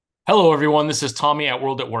Hello, everyone. This is Tommy at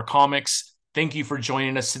World at War Comics. Thank you for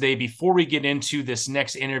joining us today. Before we get into this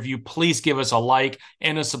next interview, please give us a like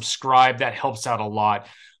and a subscribe. That helps out a lot.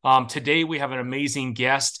 Today, we have an amazing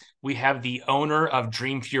guest. We have the owner of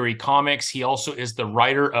Dream Fury Comics. He also is the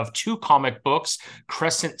writer of two comic books,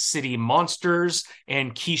 Crescent City Monsters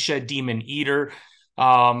and Keisha Demon Eater.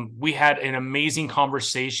 We had an amazing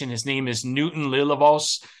conversation. His name is Newton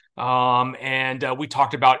Lilavois. And we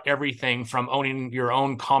talked about everything from owning your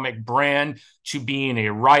own comic brand to being a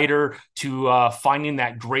writer to finding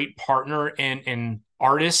that great partner and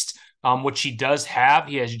artist, which he does have.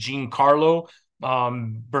 He has Giancarlo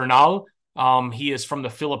Bernal. He is from the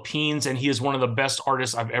Philippines, and he is one of the best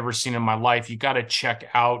artists I've ever seen in my life. You got to check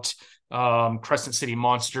out Crescent City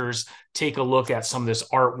Monsters. Take a look at some of this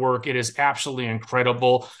artwork. It is absolutely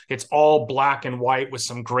incredible. It's all black and white with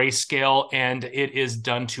some grayscale, and it is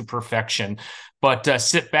done to perfection. But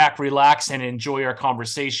sit back, relax, and enjoy our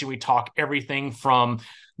conversation. We talk everything from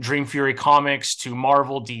Dream Fury Comics to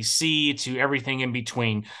Marvel, DC, to everything in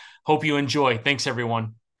between. Hope you enjoy. Thanks,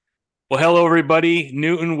 everyone. Well, hello, everybody.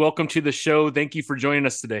 Newton, welcome to the show. Thank you for joining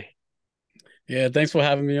us today. Yeah, thanks for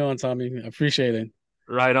having me on, Tommy. I appreciate it.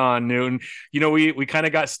 Right on, Newton. We kind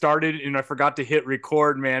of got started and I forgot to hit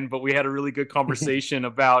record, man, but we had a really good conversation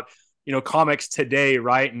about, comics today,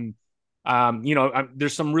 right? And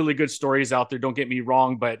there's some really good stories out there, don't get me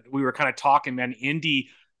wrong, but we were kind of talking, man, indie,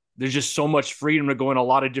 there's just so much freedom to go in a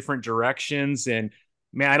lot of different directions. And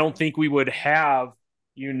man, I don't think we would have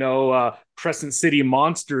Crescent City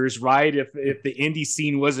Monsters, right? If the indie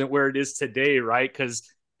scene wasn't where it is today, right? Because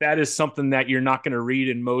that is something that you're not going to read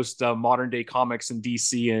in most modern day comics in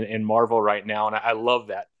DC and Marvel right now, and I love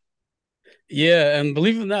that. Yeah, and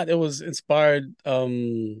believe it or not, it was inspired, not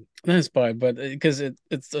inspired, but because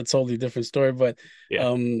it's a totally different story, but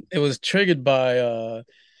Yeah, it was triggered by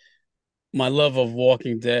my love of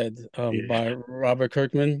Walking Dead, yeah. by Robert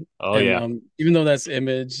Kirkman. Oh And yeah. even though that's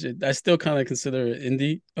Image, I still kind of consider it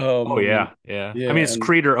indie. Oh yeah, yeah. I mean, Yeah, it's and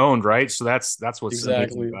creator owned, right? So that's what's amazing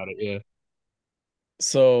exactly. about it. Yeah,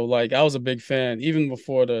 So like I was a big fan even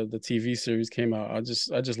before the TV series came out. I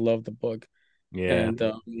just loved the book. yeah. And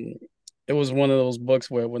it was one of those books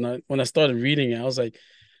where when I started reading it, I was like,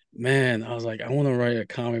 man, I was like, I want to write a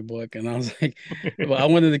comic book, and I was like, well, I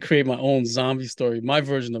wanted to create my own zombie story, my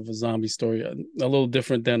version of a zombie story, a little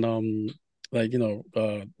different than like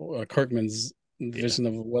Kirkman's Yeah. vision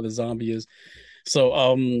of what a zombie is. So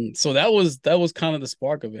that was kind of the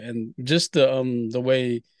spark of it, and just the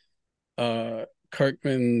way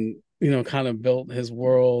Kirkman kind of built his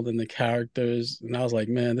world and the characters, and I was like,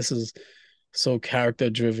 man, this is so character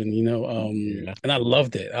driven. Yeah. And I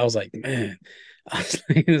loved it. I was like, man, I was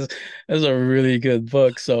like, this is a really good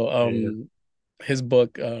book. So Yeah. his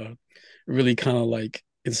book really kind of like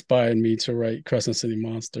inspired me to write Crescent City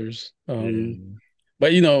Monsters. Yeah.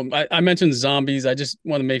 But I mentioned zombies. I just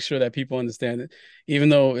want to make sure that people understand it, even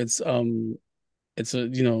though it's a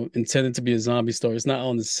intended to be a zombie story. It's not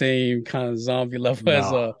on the same kind of zombie level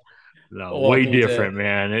as No, no, way Walking Dead. different,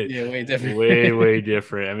 man. Yeah, way different. Way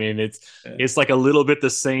different. I mean, it's like a little bit the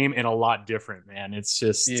same and a lot different, man. It's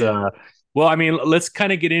just Yeah. well, I mean, let's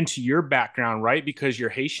kind of get into your background, right? Because you're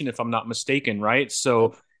Haitian, if I'm not mistaken, right? Yep.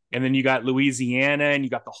 So, and then you got Louisiana and you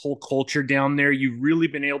got the whole culture down there. You've really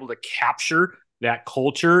been able to capture that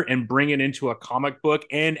culture and bring it into a comic book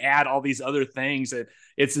and add all these other things.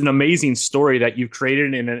 It's an amazing story that you've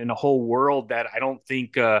created in a whole world that I don't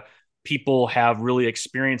think people have really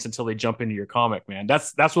experienced until they jump into your comic, man.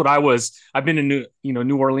 That's what I've been in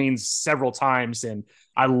New Orleans several times, and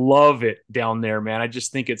I love it down there, man. I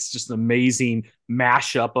just think it's just an amazing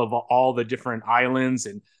mashup of all the different islands,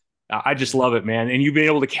 and I just love it, man. And you've been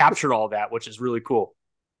able to capture all that, which is really cool.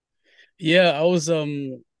 Yeah, I was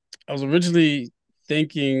originally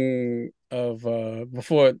thinking of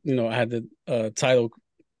before, I had the title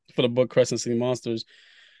for the book Crescent City Monsters.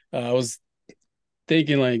 I was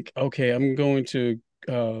thinking like, okay, I'm going to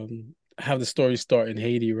have the story start in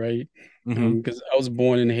Haiti, right? Mm-hmm. Because I was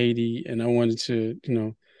born in Haiti and I wanted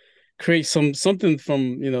to, create something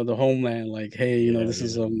from, the homeland, like, hey, Yeah, this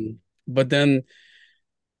is yeah, but then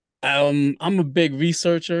I'm a big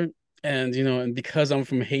researcher, and and because I'm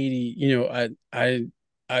from Haiti,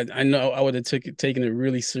 I know I would have taken it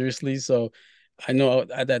really seriously. So I know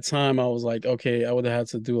at that time I was like, okay, I would have had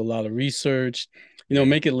to do a lot of research, yeah.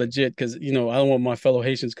 make it legit, because I don't want my fellow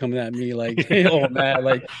Haitians coming at me like, oh man,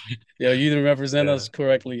 like, you didn't represent Yeah. us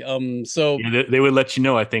correctly. So Yeah, they would let you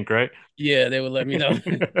know, I think, right? yeah, they would let me know.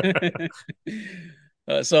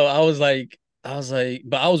 So I was like,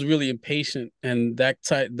 but I was really impatient, and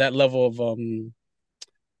that level of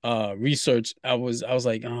research, I was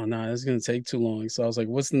like, oh no, this is gonna take too long. So I was like,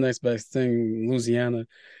 what's the next best thing? Louisiana,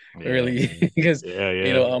 Yeah, really, because yeah,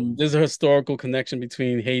 yeah, there's a historical connection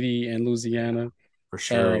between Haiti and yeah, Louisiana. for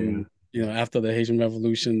sure. Yeah, After the Haitian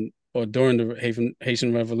Revolution or during the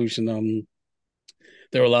Haitian Revolution,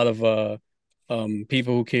 there were a lot of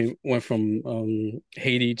people who went from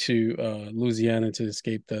Haiti to Louisiana to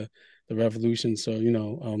escape the revolution. So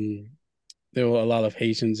there were a lot of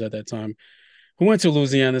Haitians at that time who went to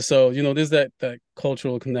Louisiana. So there's that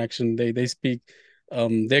cultural connection. They speak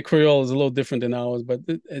their Creole is a little different than ours, but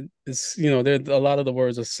it's there a lot of the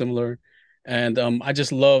words are similar. And I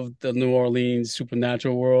just love the New Orleans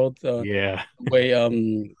supernatural world. yeah, Way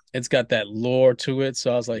it's got that lore to it.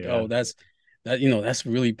 So I was like, yeah. oh, that's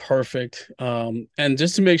really perfect. And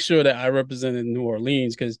just to make sure that I represented New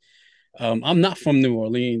Orleans, because I'm not from New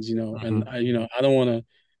Orleans, and Hmm. I don't want to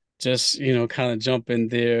just kind of jump in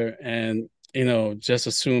there and just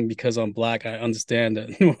assume because I'm black I understand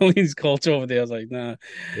the New Orleans culture over there. I was like, nah.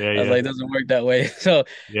 Yeah, I was yeah, like, it doesn't work that way. So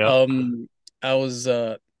yeah, um I was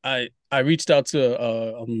I reached out to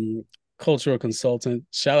a cultural consultant.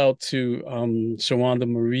 Shout out to Shawanda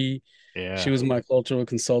Marie. She yeah, was my cultural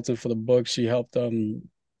consultant for the book. She helped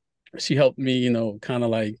me, kind of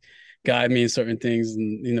like guide me in certain things,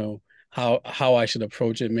 and how I should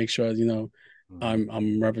approach it, make sure hmm,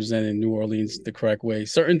 I'm representing New Orleans the correct way.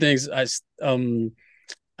 Certain things I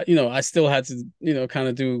still had to kind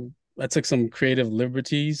of do. I took some creative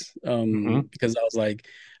liberties hmm. because I was like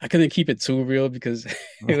I couldn't keep it too real because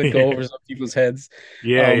it would go over some people's heads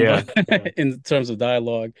Yeah, yeah, but in terms of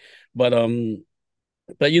dialogue. But I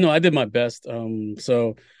did my best.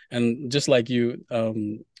 And just like you,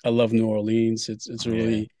 I love New Orleans. It's a yeah,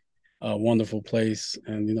 really wonderful place,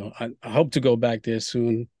 and I hope to go back there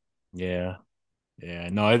soon. yeah. Yeah,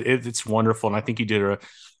 no, it's wonderful, and I think you did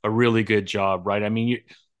a really good job, right? I mean,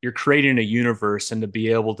 you're creating a universe, and to be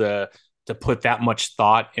able to put that much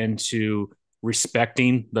thought into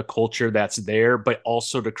respecting the culture that's there, but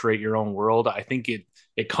also to create your own world, I think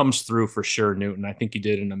it comes through for sure, Newton. I think you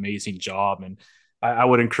did an amazing job, and I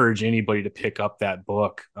would encourage anybody to pick up that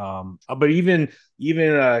book. But even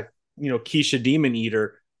Keisha Demon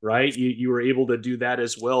Eater, right? You were able to do that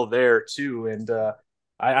as well there too, and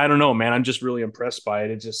I don't know, man. I'm just really impressed by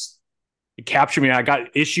it. It captured me. I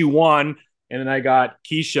got issue one, and then I got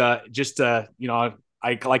Keisha. Just I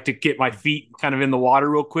like to get my feet kind of in the water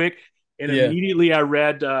real quick, and Yeah, immediately I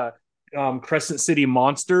read Crescent City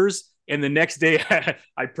Monsters. And the next day,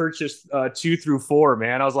 I purchased 2 through 4.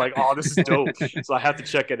 Man, I was like, "Oh, this is dope!" So I have to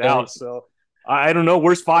check it right. out. So I don't know,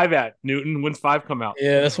 where's 5 at, Newton? When's 5 come out?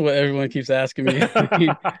 Yeah, that's what everyone keeps asking me.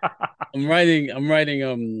 I'm writing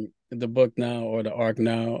the book now or the arc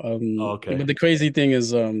now. Okay, But the crazy thing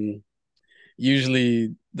is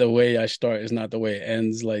usually the way I start is not the way it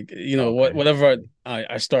ends. Like, okay, whatever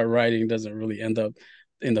I start writing doesn't really end up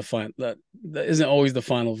in the final. That isn't always the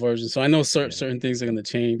final version. So I know yeah, certain things are going to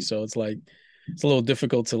change. So it's like it's a little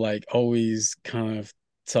difficult to like always kind of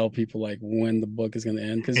tell people like when the book is going to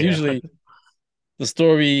end, because yeah, usually the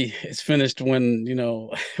story is finished when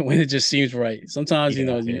when it just seems right. Sometimes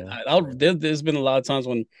yeah, yeah, there's been a lot of times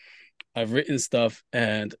when I've written stuff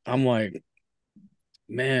and I'm like,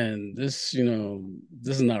 man, this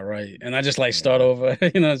is not right. And I just like start yeah, over.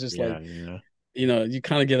 It's just like, yeah, yeah. you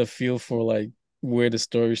kind of get a feel for like where the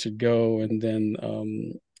story should go. And then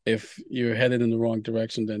if you're headed in the wrong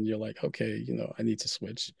direction, then you're like, okay, I need to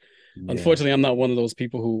switch. Yeah, Unfortunately, I'm not one of those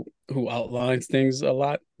people who outlines things a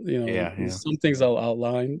lot. yeah, yeah. Some things I'll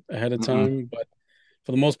outline ahead of Mm-mm. time, but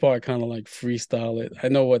for the most part, I kind of like freestyle it. I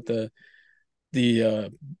know what the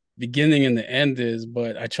beginning and the end is,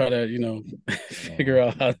 but I try to, figure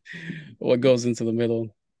Yeah, out what goes into the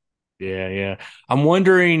middle. yeah, yeah. I'm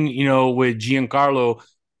wondering, with Giancarlo,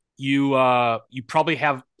 you probably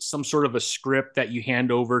have some sort of a script that you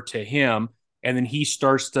hand over to him, and then he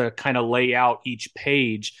starts to kind of lay out each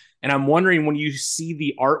page. And I'm wondering, when you see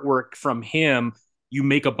the artwork from him, you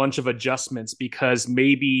make a bunch of adjustments because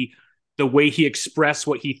maybe the way he expressed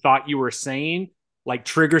what he thought you were saying like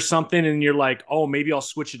trigger something, and you're like, oh, maybe I'll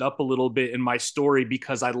switch it up a little bit in my story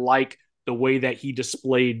because I like the way that he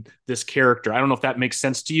displayed this character. I don't know if that makes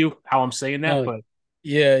sense to you, how I'm saying that, Oh, but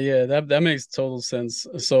yeah, that makes total sense.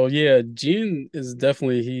 So yeah, Gene is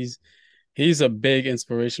definitely he's a big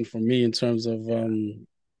inspiration for me in terms of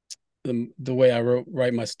the way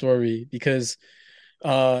write my story, because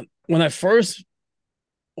uh when I first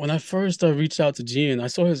reached out to Gene, I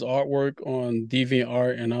saw his artwork on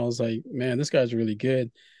DeviantArt and I was like, man, this guy's really good.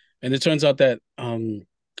 And it turns out that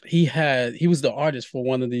he was the artist for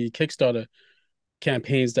one of the Kickstarter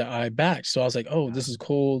campaigns that I backed. So I was like, oh, this is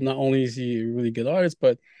cool. Not only is he a really good artist,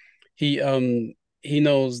 but he um he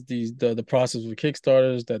knows the process with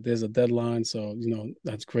Kickstarters, that there's a deadline. So,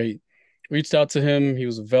 that's great. Reached out to him, he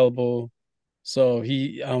was available. So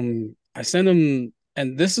I sent him,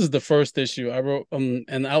 and this is the first issue I wrote.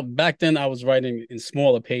 And out back then I was writing in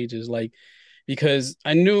smaller pages, like, because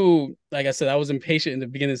I knew, like I said, I was impatient in the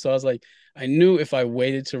beginning. So I was like, I knew if I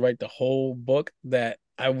waited to write the whole book that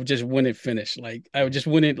I would just wouldn't finish. Like I would just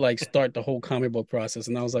wouldn't like start the whole comic book process.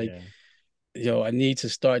 And I was like, Yeah. yo, I need to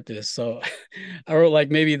start this. So I wrote like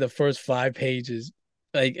maybe the first 5 pages,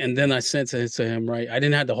 like, and then I sent it to him. Right, I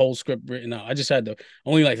didn't have the whole script written out. I just had the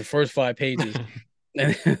only like the first 5 pages,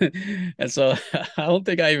 and and so I don't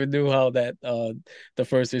think I even knew how that the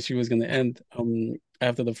first issue was going to end.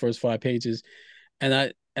 After the first 5 pages, and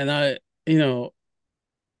I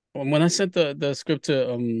when I sent the script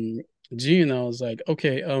to Gene, I was like,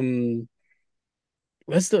 okay,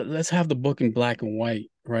 let's have the book in black and white,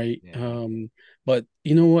 right? Yeah. But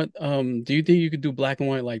you know what? Do you think you could do black and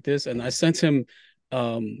white like this? And I sent him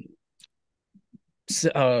um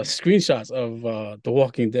screenshots of The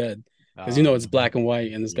Walking Dead, because it's black and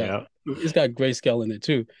white and Yep. it's got grayscale in it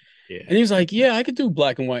too. And he Yeah. was like, "Yeah, I could do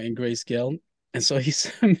black and white and grayscale." And so he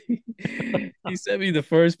sent me he sent me the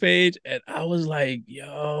first page, and I was like,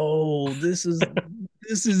 "Yo, this is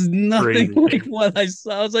nothing Crazy. like what I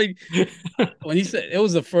saw." I was like, when he said it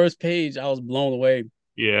was the first page, I was blown away.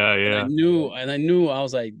 Yeah, And I yeah. knew, I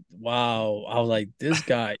was like, wow. I was like, this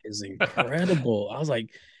guy is incredible. I was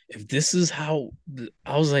like, if this is how,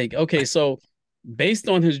 I was like, okay, so based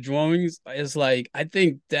on his drawings, it's like I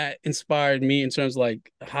think that inspired me in terms of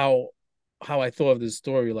like how I thought of this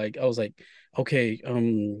story. Like I was like, okay,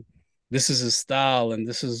 this is his style, and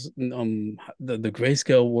this is the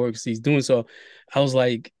grayscale works he's doing. So I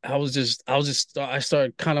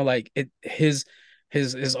started kind of like it his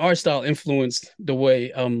art style influenced the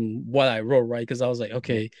way what I wrote, right? Because I was like,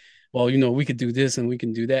 okay, well, we could do this and we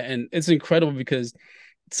can do that. And it's incredible because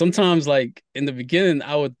sometimes like in the beginning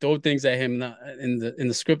I would throw things at him in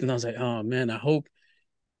the script, and I was like, oh man, I hope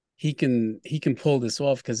he can pull this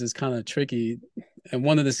off, because it's kind of tricky. And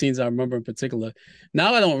one of the scenes I remember in particular,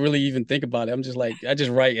 now I don't really even think about it. I'm just like, I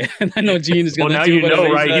just write it. And I know Gene is Well, gonna now do you whatever know,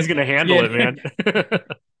 he right? He's says. gonna handle Yeah. it, man.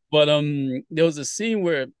 But there was a scene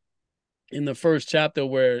where in the first chapter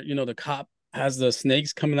where the cop has the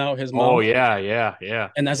snakes coming out his Oh mouth. yeah, yeah, yeah.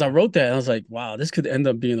 And as I wrote that, I was like, wow, this could end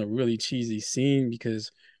up being a really cheesy scene,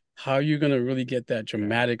 because how are you gonna really get that Yeah.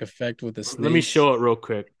 dramatic effect with the Let me snakes? show it real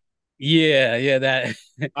quick. Yeah, yeah, that.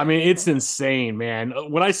 I mean, it's insane, man.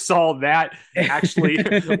 When I saw that, actually,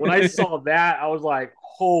 when I saw that, I was like,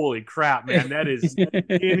 holy crap, man. That is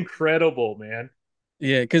incredible, man.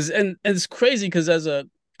 Yeah, because and it's crazy because as a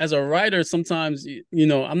writer, sometimes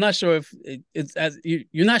I'm not sure if it's as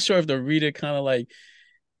you're not sure if the reader kind of like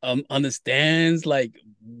understands like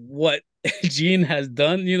what Gene has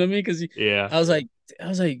done. You know what I mean? Because Yeah. I was like,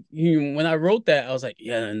 when I wrote that, I was like,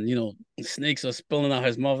 yeah, and snakes are spilling out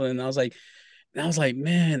his mouth, and I was like,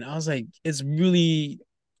 man, I was like, it's really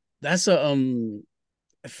that's a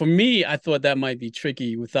for me, I thought that might be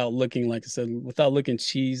tricky without looking, like I said, without looking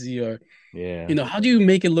cheesy, or Yeah. how do you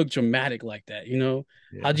make it look dramatic like that? How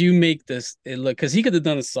Yeah. do you make this it look? Because he could have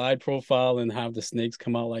done a side profile and have the snakes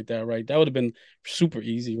come out like that, right? That would have been super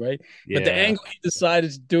easy, right? But the Yeah. angle he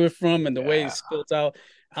decided to do it from, and the way it Yeah. spilled out,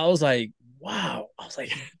 I was like, wow. I was like,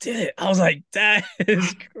 he did it. I was like, that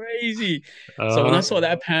is crazy. So when I Uh-huh. saw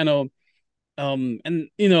that panel, and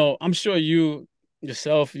I'm sure you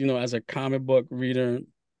yourself, as a comic book reader,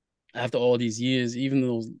 after all these years, even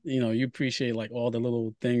though you appreciate like all the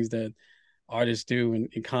little things that artists do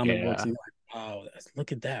in comic books, Yeah. and you're like, wow,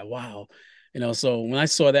 look at that, wow. So when I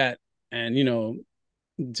saw that, and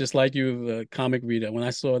just like you, the comic reader, when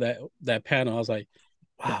I saw that panel, I was like,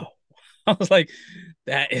 wow. I was like,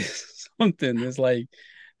 that is something. It's like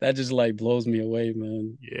that just like blows me away,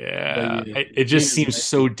 man. But Yeah. yeah, It Gene just is seems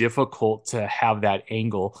so amazing. difficult to have that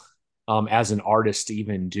angle as an artist to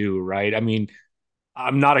even do, right? I mean,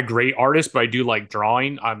 I'm not a great artist, but I do like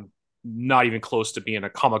drawing. I'm not even close to being a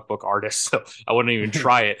comic book artist, so I wouldn't even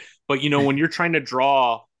try it. But when you're trying to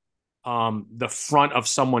draw the front of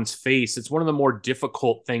someone's face, it's one of the more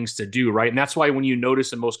difficult things to do, right? And that's why when you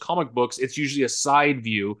notice in most comic books, it's usually a side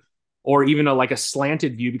view or even like a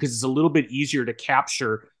slanted view, because it's a little bit easier to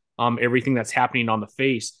capture everything that's happening on the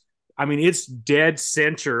face. I mean, it's dead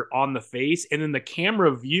center on the face, and then the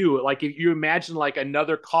camera view, like if you imagine like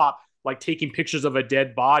another cop like taking pictures of a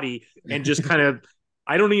dead body and just kind of,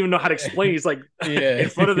 I don't even know how to explain. He's like Yeah, in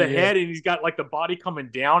front of the yeah, head, and he's got like the body coming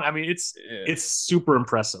down. I mean, it's yeah. it's super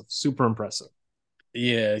impressive, super impressive.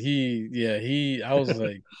 I was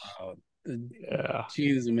like, wow, Yeah.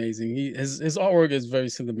 Gene is amazing. His artwork is very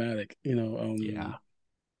cinematic. Yeah.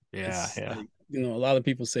 Yeah. It's Yeah. like, a lot of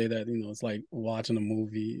people say that, it's like watching a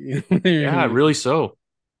movie. When they Yeah, really, really so.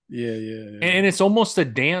 yeah, yeah, And yeah. it's almost a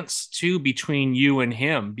dance too between you and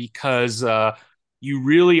him because you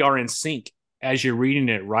really are in sync as you're reading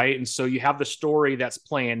it, right? And so you have the story that's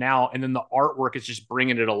playing out, and then the artwork is just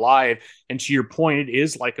bringing it alive. And to your point, it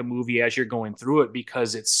is like a movie as you're going through it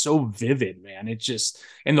because it's so vivid, man. It just,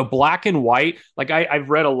 and the black and white, like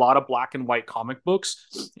I've read a lot of black and white comic books,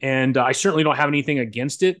 and I certainly don't have anything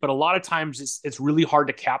against it, but a lot of times it's really hard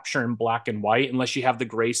to capture in black and white unless you have the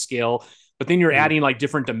grayscale, but then you're Mm. adding like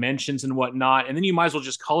different dimensions and whatnot, and then you might as well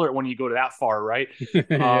just color it when you go to that far, right? Yeah,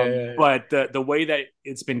 yeah, yeah. But the way that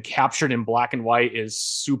it's been captured in black and white is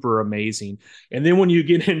super amazing. And then when you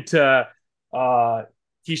get into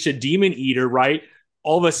Keisha Demon Eater, right?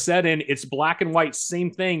 All of a sudden it's black and white, same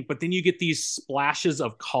thing, but then you get these splashes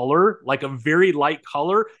of color, like a very light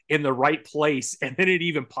color in the right place, and then it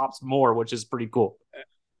even pops more, which is pretty cool.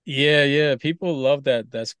 Yeah, yeah. People love that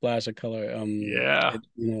splash of color. Yeah,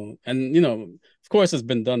 And of course it's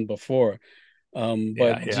been done before. yeah,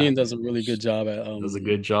 But yeah. Gene does a really good job Does a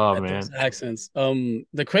good job, at those man. accents.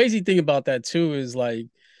 The crazy thing about that too is like,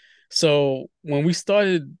 so when we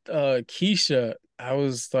started Keisha, I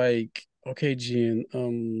was like, okay, Gene,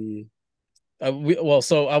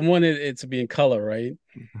 so I wanted it to be in color, right?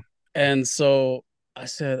 And so I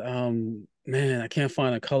said, man, I can't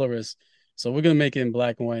find a colorist. So we're gonna make it in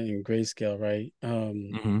black and white and grayscale, right?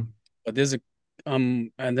 Mm-hmm. But there's a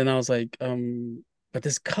and then I was like, but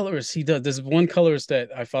this colorist, there's one colorist that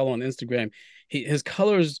I follow on Instagram. His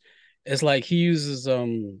colors is like he uses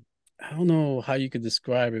I don't know how you could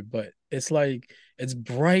describe it, but it's like it's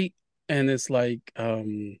bright and it's like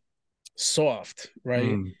soft, right?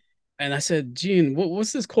 Mm. And I said, Gene,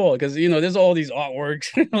 what's this called? Because there's all these artworks,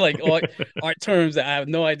 like art terms that I have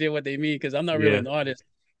no idea what they mean because I'm not really Yeah. an artist.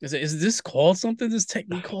 I said, is this called something? This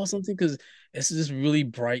technique called something? Because it's just really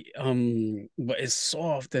bright, but it's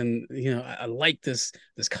soft, and I like this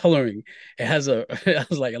coloring. It has a. I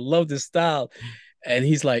was like, I love this style, and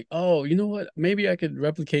he's like, oh, you know what? Maybe I could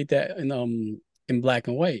replicate that in black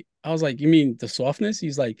and white. I was like, you mean the softness?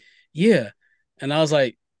 He's like, yeah, and I was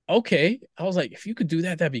like, okay. I was like, if you could do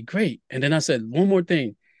that, that'd be great. And then I said, one more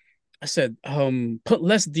thing. I said, put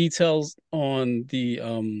less details on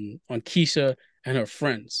Keisha and her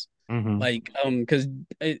friends. Mm-hmm. Like, because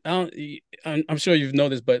I'm sure you've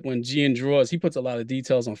noticed, but when Gian draws, he puts a lot of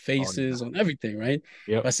details on Oh yeah. faces, on everything, right?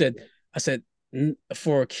 Yep. I said,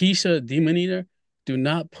 for Keisha Demon Eater, do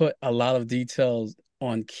not put a lot of details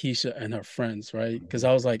on Keisha and her friends, right? Because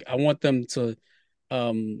I was like, I want them to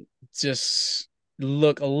just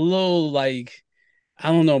look a little like,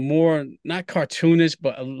 I don't know, more not cartoonish,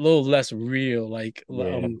 but a little less real. Like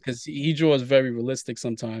Yeah. because he draws very realistic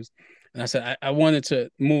sometimes. And I said I wanted to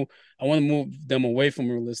move, I want to move them away from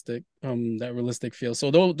that realistic feel.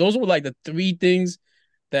 So those were like the three things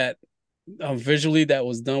that visually that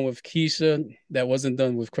was done with Keisha that wasn't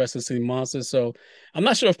done with Crescent City Monsters. So I'm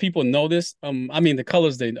not sure if people know this. I mean the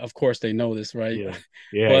colors, they of course they know this, right? Yeah.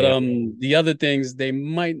 Yeah. But Yeah. the other things they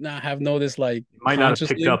might not have noticed like You might not have picked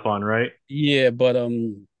consciously. up on, right? Yeah, but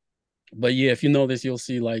yeah, if you notice, you'll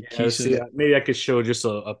see like Yeah. Let's see. Keisha's. Maybe I could show just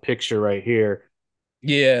a picture right here.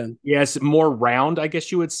 Yeah, Yeah, it's more round, I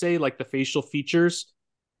guess you would say, like the facial features,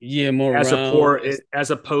 yeah, more round. as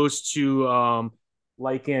opposed to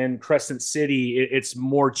like in Crescent City, it's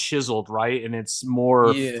more chiseled, right? And it's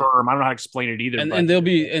more Yeah, firm. I don't know how to explain it either, and but and they'll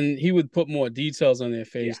be, and he would put more details on yeah.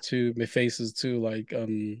 their faces too. Like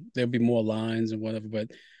there'll be more lines and whatever. But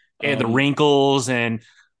And the um, wrinkles and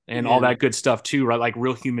all yeah, that good stuff too, right? Like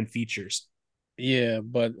real human features. yeah.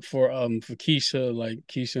 But for Keisha, like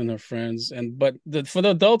Keisha and her friends, and but for the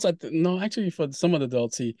adults, no, actually for some of the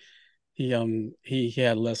adults, he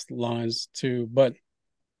had less lines too. But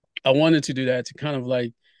I wanted to do that to kind of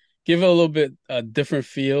like give it a little bit a different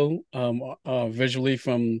feel visually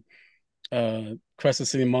from Crescent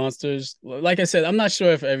City Monsters. Like I said, I'm not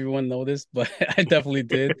sure if everyone noticed, but I definitely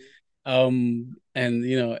did. And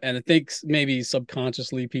and I think maybe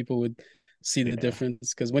subconsciously people would see the Yeah.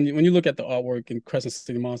 difference because when you look at the artwork in Crescent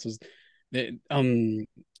City Monsters, they,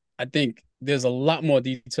 I think there's a lot more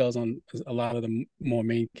details on a lot of the more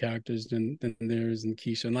main characters than there is in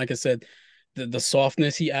Keisha. And like I said, the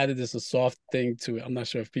softness he added is a soft thing to it. I'm not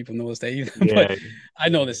sure if people notice that either, but Yeah. I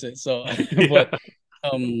notice it. So, but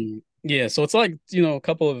Yeah. yeah, so it's like a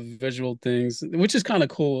couple of visual things, which is kind of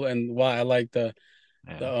cool, and why I like Yeah.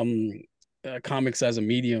 the comics as a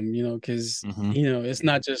medium, because Hmm. it's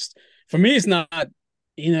not just for me. It's not,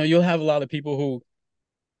 you'll have a lot of people who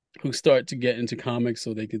who start to get into comics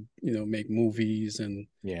so they could, make movies and,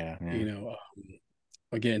 Yeah, you yeah. know,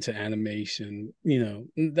 or get into animation,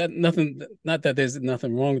 that nothing, not that there's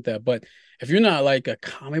nothing wrong with that, but if you're not like a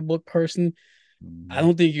comic book person, I Mhm.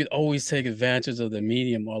 don't think you'd always take advantage of the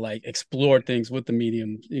medium or like explore things with the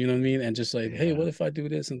medium, you know what I mean? And just like, hey, Yeah. what if I do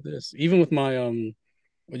this and this? Even with my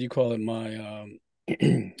what do you call it? My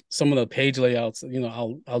some of the page layouts,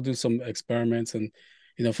 I'll do some experiments and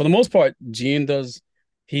for the most part, Gene does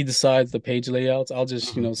he decides the page layouts. I'll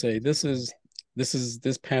just, Mhm. say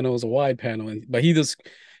this panel is a wide panel and but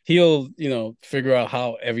he'll, figure out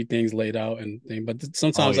how everything's laid out and thing. But Oh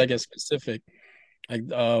sometimes I yeah. get specific. Like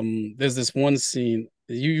there's this one scene.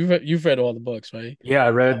 You've read all the books, right? Yeah, I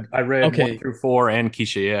read one Okay. through four and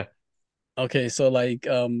Keisha, yeah. Okay, so like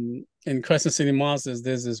in Crescent City Monsters,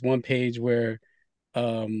 there's this one page where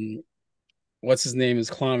what's his name is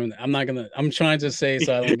climbing. I'm trying to say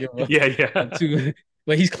so I don't give Yeah, a yeah. too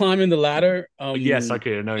but he's climbing the ladder Yes,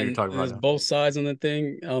 okay, I know what you're and talking about there's now. both sides on the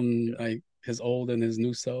thing Yeah. like his old and his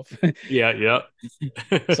new self. Yeah,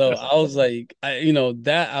 So yeah. I was like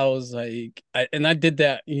that I was like and I did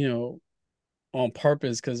that on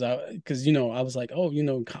purpose because I was like,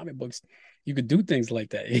 oh, comic books, you could do things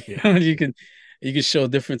like that. Yeah. You could show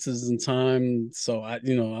differences in time. So I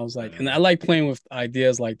was like, and I like playing with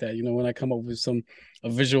ideas like that. When I come up with a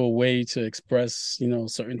visual way to express,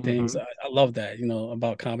 certain things, Hmm. I love that,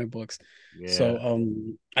 about comic books. So Yeah.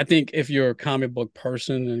 I think if you're a comic book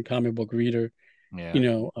person and comic book reader, you Yeah.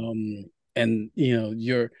 know, and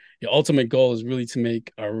your ultimate goal is really to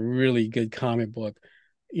make a really good comic book.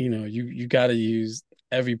 You got to use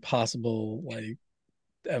every possible like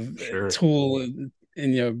Sure. tool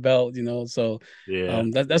in your belt. So Yeah.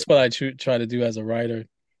 that's what I try to do as a writer,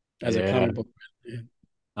 as a Yeah. comic book writer.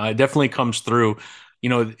 It definitely comes through.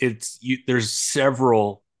 There's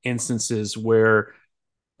several instances where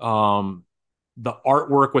um, the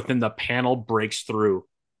artwork within the panel breaks through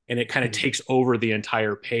and it kind of Mhm. takes over the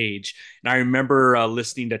entire page. And I remember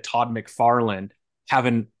listening to Todd McFarlane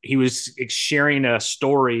he was sharing a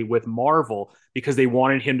story with Marvel because they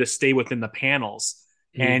wanted him to stay within the panels.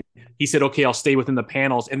 Mhm. And he said, okay, I'll stay within the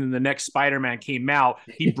panels. And then the next Spider-Man came out,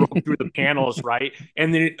 he broke through the panels, right?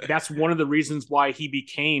 And then that's one of the reasons why he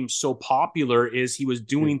became so popular is he was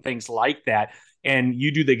Yeah. doing things like that. And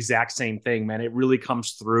you do the exact same thing, man. It really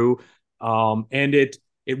comes through. And it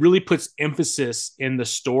really puts emphasis in the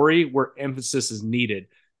story where emphasis is needed.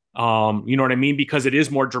 You know what I mean? Because it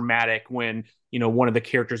is more dramatic when one of the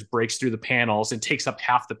characters breaks through the panels and takes up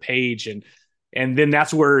half the page, and then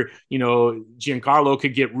that's where Giancarlo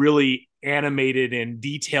could get really animated and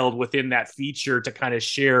detailed within that feature to kind of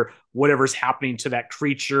share whatever's happening to that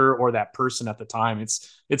creature or that person at the time.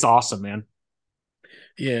 It's awesome, man.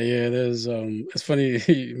 Yeah. There's it's funny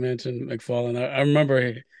you mentioned McFarlane. I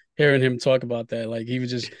remember hearing him talk about that. Like he would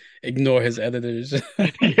just ignore his editors.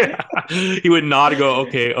 Yeah, he would nod and go,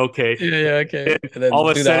 okay, okay. Yeah, okay. And All then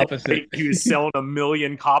of a do the sudden, opposite. he was selling a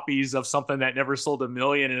million copies of something that never sold a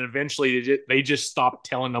million, and eventually they just stopped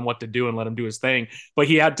telling him what to do and let him do his thing. But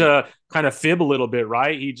he had to kind of fib a little bit,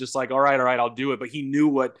 right? He just like, all right, I'll do it. But he knew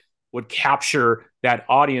what would capture that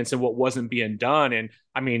audience and what wasn't being done. And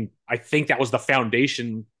I mean, I think that was the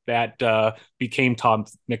foundation that became Tom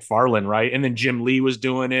McFarlane, right? And then Jim Lee was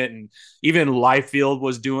doing it, and even Liefeld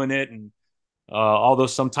was doing it, and although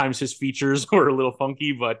sometimes his features were a little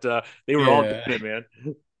funky, but they were all Yeah. doing it,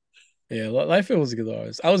 man. Yeah, Liefeld was a good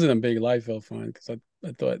artist. I wasn't a big Liefeld fan because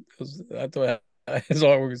I thought his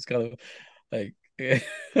artwork was kind of like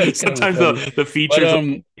it's kind of Sometimes funny. the But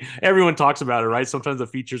features, everyone talks about it, right? Sometimes the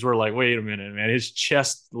features were like, wait a minute, man, his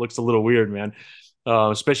chest looks a little weird, man.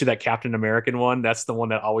 Especially that Captain American one. That's the one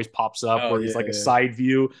that always pops up oh where he's yeah, like a yeah. side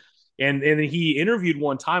view. And he interviewed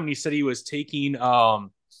one time and he said he was taking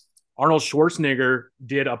Arnold Schwarzenegger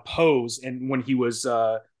did a pose, and when he was,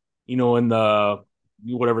 in the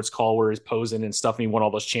whatever it's called, where he's posing and stuff, and he won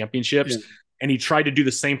all those championships, Yeah. and he tried to do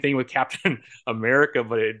the same thing with Captain America,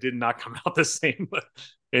 but it did not come out the same. But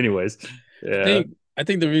anyways, I yeah. think I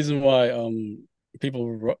think the reason why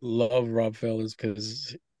people love Rob Fell is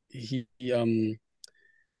because he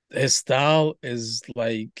his style is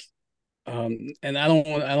like and I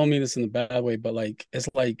don't mean this in a bad way, but like it's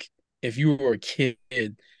like if you were a kid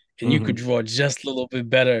and you could Mm-hmm. draw just a little bit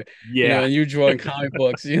better, Yeah, and you're drawing comic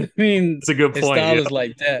books, you know what I mean? it's a good His point. style Yeah, is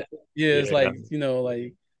like that. Yeah, it's yeah, like,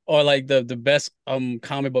 like or like the best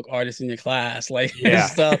comic book artist in your class, like his yeah,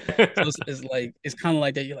 style. So it's like it's kind of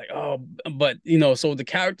like that. You're like, oh, but so the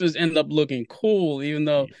characters end up looking cool, even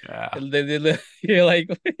though yeah, you're like,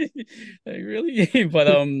 like really, but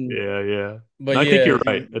yeah, yeah. but No, I think yeah, you're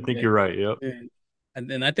right. I think yeah, you're right. Yep. yeah.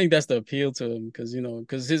 and I think that's the appeal to him because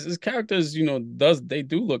because his characters does they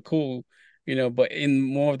do look cool, but in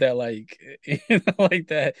more of that like like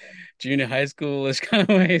that junior high school is kind of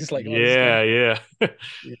way. It's like, oh, this is kind Yeah, of, yeah.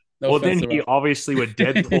 yeah, no Well, offense then to he Ralph. obviously with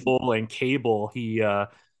Deadpool and Cable,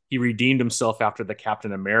 he redeemed himself after the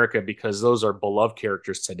Captain America because those are beloved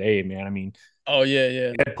characters today, man. I mean, Oh yeah,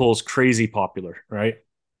 yeah. Deadpool's crazy popular, right?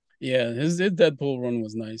 Yeah, his Deadpool run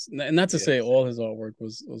was nice, and not to say Yes. all his artwork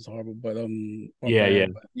was horrible, but or Yeah, yeah,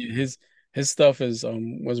 bad. But yeah, his stuff is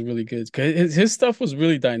was really good. 'Cause his stuff was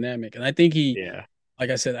really dynamic, and I think yeah, like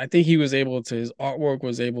I said, I think he was able to his artwork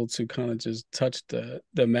was able to kind of just touch the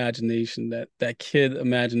imagination that kid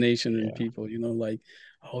imagination in yeah. people. Like,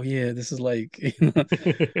 oh yeah, this is like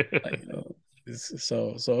like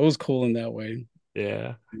so it was cool in that way.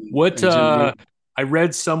 Yeah. What And Jim, I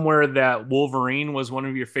read somewhere that Wolverine was one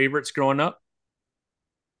of your favorites growing up.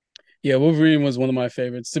 yeah, Wolverine was one of my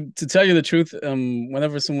favorites. To tell you the truth,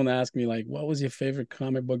 whenever someone asked me like, "What was your favorite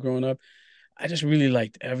comic book growing up?" I just really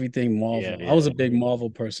liked everything Yeah, Marvel. I was yeah. a big Marvel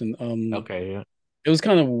person. Okay, yeah. It was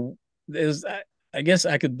kind of it was. I guess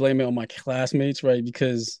I could blame it on my classmates, right?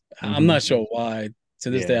 Because I'm Hmm. not sure why. To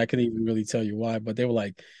this day, Yeah, I couldn't even really tell you why. But they were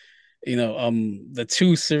like, the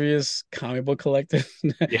two serious comic book collectors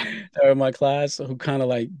yeah, that were in my class who kind of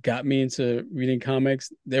like got me into reading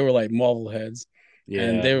comics. They were like Marvel heads,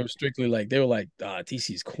 and yeah, they were strictly like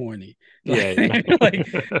DC's corny. yeah, Like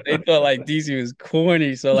they yeah. thought like DC was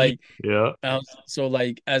corny. So like Yeah,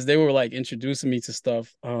 as they were like introducing me to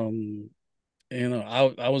stuff, I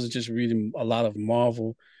was just reading a lot of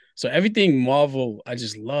Marvel. So everything Marvel, I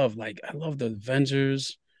just love. Like I love the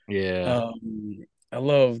Avengers. yeah, Um, I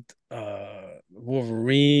loved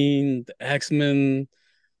Wolverine, the X-Men.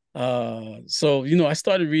 So I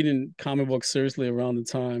started reading comic books seriously around the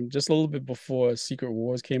time, just a little bit before Secret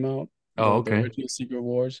Wars came out, oh, the okay. original Secret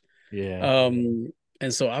Wars. Yeah, Um,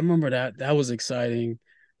 and so I remember that was exciting.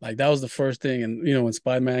 Like that was the first thing, and when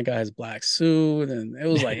Spider-Man got his black suit, and it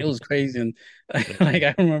was crazy, and like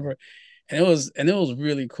I remember, and it was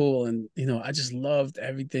really cool, and I just loved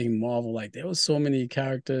everything Marvel. Like there was so many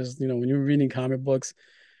characters. When you were reading comic books,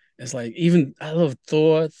 it's like even I love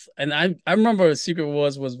Thor, and I remember Secret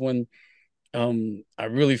Wars was when I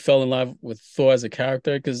really fell in love with Thor as a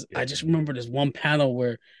character because I yeah, just remember this one panel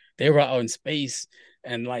where they were out in space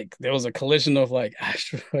and like there was a collision of like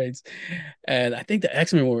asteroids, and I think the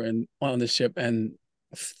X-Men were on the ship, and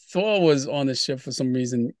Thor was on the ship for some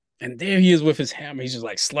reason. And there he is with his hammer. He's just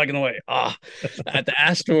like slugging away at the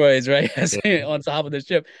asteroids, right? yeah. On top of the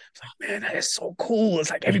ship. It's like, man, that is so cool. It's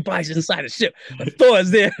like everybody's inside the ship, but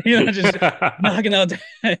Thor's there, just knocking out.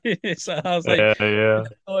 So I was like, Yeah, yeah,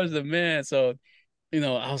 Thor's the man. So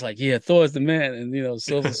I was like, yeah, Thor is the man, and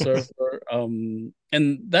Silver Surfer.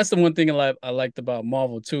 And that's the one thing I liked about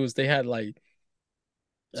Marvel too is they had like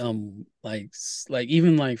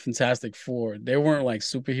even like Fantastic Four. They weren't like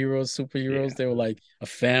superheroes. They were like a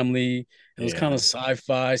family. It was kind yeah, of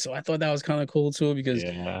sci-fi, so I thought that was kind of cool too because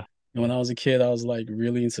yeah, when I was a kid, I was like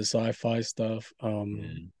really into sci-fi stuff. yeah.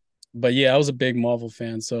 But yeah, I was a big Marvel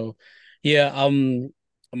fan, so yeah,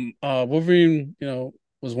 Wolverine,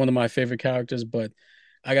 was one of my favorite characters, but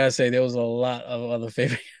I gotta say there was a lot of other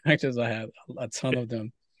favorite characters. I had a ton of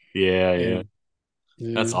them. Yeah, Yeah, yeah.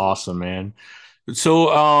 That's yeah. awesome, man.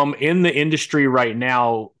 So, in the industry right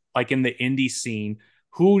now, like in the indie scene,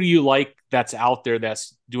 who do you like that's out there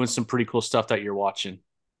that's doing some pretty cool stuff that you're watching?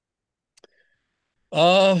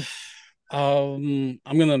 Uh, I'm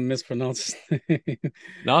gonna mispronounce his name,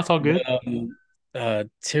 No, it's all good. but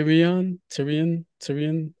Tyrion.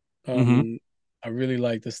 Hmm. Um, I really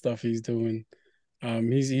like the stuff he's doing.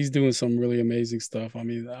 He's doing some really amazing stuff. I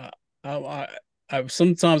mean, I, I, I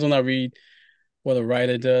sometimes when I read what a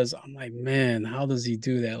writer does, I'm like, man, how does he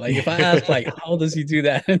do that? Like, if I ask, like, how does he do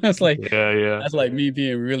that? And Yeah, yeah. that's like me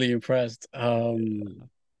being really impressed.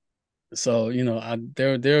 So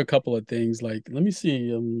there are a couple of things. Like, let me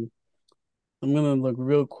see. I'm gonna look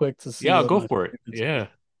real quick to see Yeah, what go my for it. favorites are. Yeah.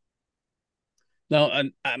 Now,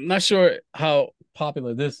 I'm not sure how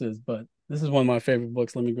popular this is, but this is one of my favorite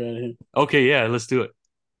books. Let me grab it here. Okay, yeah, let's do it.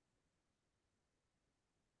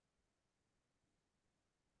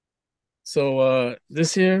 So,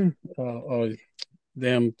 this here, oh,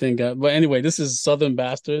 damn thing got. But anyway, this is Southern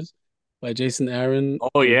Bastards by Jason Aaron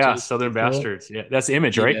Oh and yeah, James Southern Hill. Bastards. Yeah, that's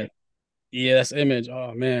Image, right? Yeah, yeah, that's Image.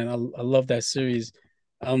 Oh man, I love that series.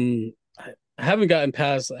 I haven't gotten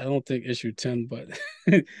past, I don't think issue 10, but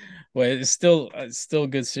but it's still a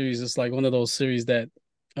good series. It's like one of those series that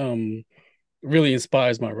um really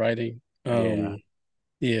inspires my writing. Yeah.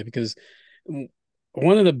 Yeah, because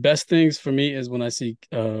one of the best things for me is when I see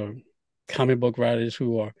comic book writers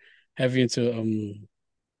who are heavy into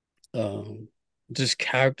um just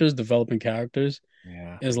characters, developing characters,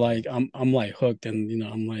 Yeah. is like I'm like hooked, and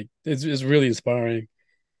I'm like it's really inspiring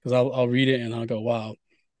because I'll read it and I'll go, wow,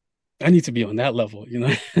 I need to be on that level,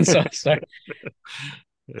 and so I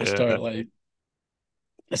Yeah. start like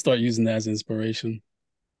I start using that as inspiration.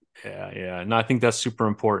 Yeah, yeah. And I think that's super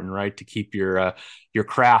important, right? To keep your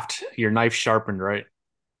craft, your knife sharpened, right?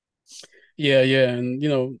 Yeah, yeah,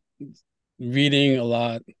 and reading a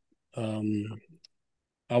lot. Um,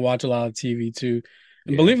 I watch a lot of TV too,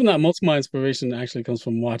 and Yeah. believe it or not, most of my inspiration actually comes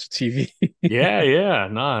from watching TV. Yeah, yeah.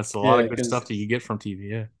 No, it's a lot Yeah, of good stuff that you get from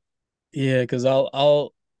TV. Yeah. because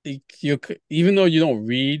you even though you don't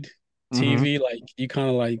read Hmm. TV, like you kind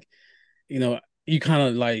of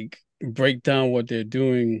like break down what they're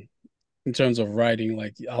doing in terms of writing.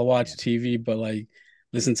 Like I'll Yeah. watch TV, but like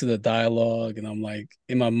listen to the dialogue, and I'm like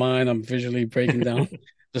in my mind, I'm visually breaking down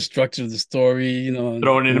the structure of the story.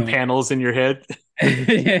 Throwing in panels in your head.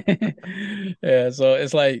 Yeah. So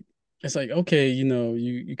it's like okay,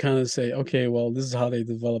 you kind of say, okay, well, this is how they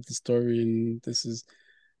developed the story, and this is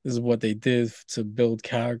what they did to build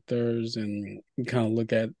characters, and you kind of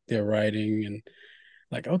look at their writing and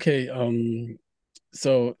like, okay,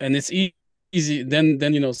 so and it's easy. Then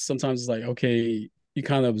sometimes it's like, okay, you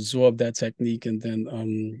kind of absorb that technique and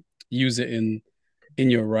then use it in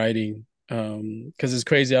your writing. Because it's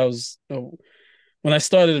crazy. When I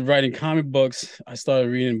started writing comic books, I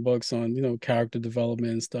started reading books on character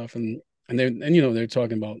development and stuff, and they're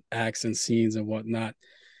talking about acts and scenes and whatnot.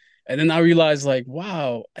 And then I realized, like,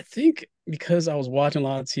 wow, I think because I was watching a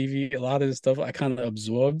lot of TV, a lot of this stuff I kind of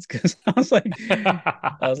absorbed because I was like, this.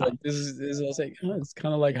 I was like, oh, it's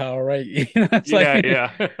kind of like how I write. It's like,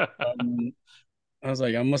 Yeah, yeah. um, I was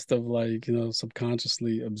like, I must have like,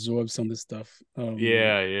 subconsciously absorbed some of this stuff.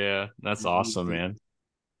 Yeah, yeah. That's awesome, man.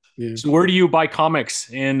 Yeah. So where do you buy comics?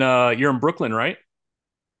 In you're in Brooklyn, right?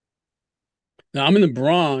 Now I'm in the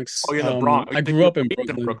Bronx. Oh, you're in the Bronx. I grew You're up in based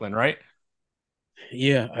in Brooklyn. Brooklyn, right?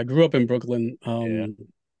 Yeah, I grew up in Brooklyn. Yeah.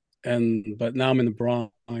 But now I'm in the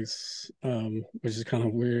Bronx, which is kind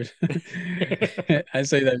of weird. I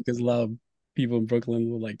say that because a lot of people in Brooklyn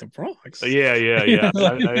were like the Bronx. Yeah, yeah, yeah.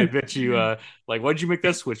 Like, I bet you like what'd you make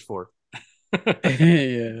that switch for?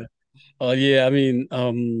 yeah. Oh yeah, I mean,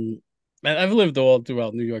 I've lived all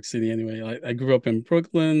throughout New York City anyway. I grew up in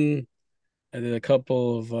Brooklyn. I did a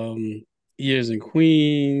couple of years in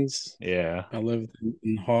Queens. Yeah. I lived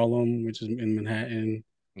in Harlem, which is in Manhattan.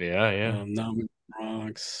 Yeah, yeah. Now I'm in the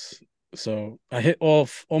Bronx. So I hit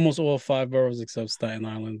almost all five boroughs except Staten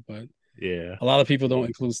Island, but Yeah. a lot of people don't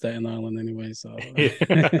include Staten Island anyway. So,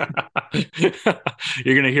 Yeah.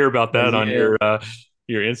 You're gonna hear about but that on yeah,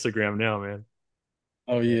 your Instagram now, man.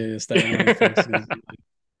 oh Yeah. yeah, Staten Island folks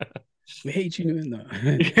we hate you, no.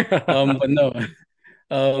 Yeah. But no,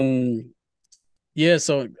 um, yeah.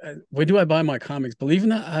 So where do I buy my comics? Believe it or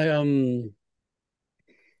not,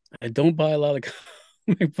 I don't buy a lot of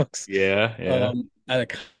comic books Yeah, yeah.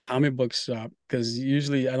 at a comic book shop because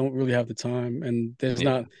usually I don't really have the time, and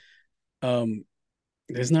Yeah. um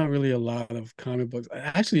there's not really a lot of comic books.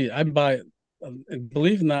 Actually, I buy,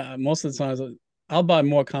 believe it or not, most of the times I'll buy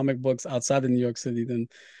more comic books outside of New York City than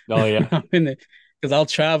Oh yeah. I'm in it because I'll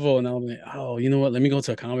travel and I'll be like, oh, you know what? Let me go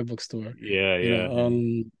to a comic book store. Yeah, You yeah.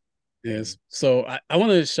 know, yes. So I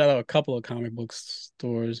want to shout out a couple of comic book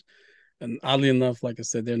stores, and oddly enough, like I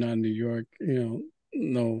said, they're not in New York.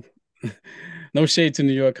 No, no shade to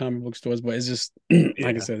New York comic book stores, but it's just like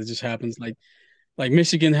I Yeah. said, it just happens. Like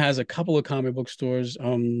Michigan has a couple of comic book stores.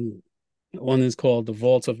 One is called the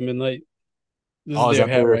Vault of Midnight. This is Oh, is their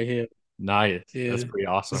that hat there? right here. Nice. That's Yeah, pretty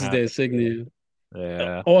awesome this is hat. their signature.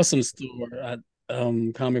 Yeah. Awesome store at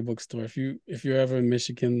comic book store. If you're ever in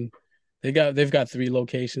Michigan, they've got three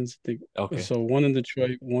locations. Okay. So one in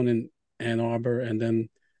Detroit, one in Ann Arbor, and then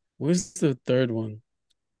where's the third one?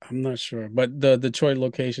 I'm not sure, but the Detroit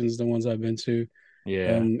locations, the ones I've been to.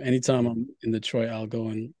 Yeah. Anytime I'm in Detroit, I'll go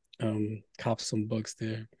and cop some books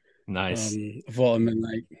there. Nice. Vault of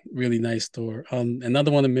Midnight, really nice store.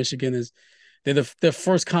 Another one in Michigan is they're the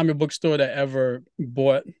first comic book store that ever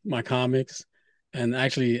bought my comics, and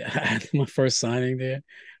actually had my first signing there,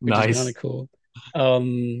 which is kind Nice. of cool.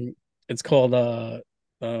 It's called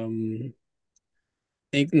um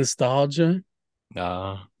Ink Nostalgia.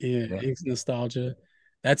 Yeah, Yeah. Ink Nostalgia.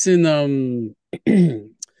 That's in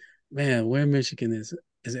man, where Michigan is?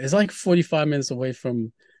 It's like 45 minutes away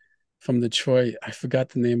from Detroit. I forgot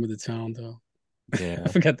the name of the town though. I Yeah.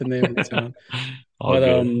 forgot the name of the town. All But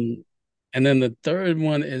good. and then the third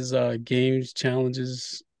one is games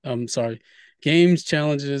challenges. Sorry, games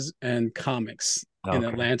challenges and comics in Okay.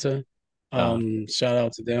 Atlanta. Uh, Shout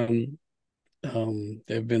out to them.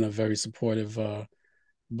 They've been a very supportive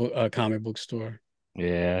comic book store.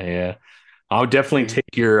 Yeah, yeah. I would definitely Yeah.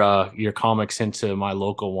 take your comics into my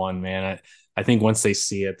local one, man. I think once they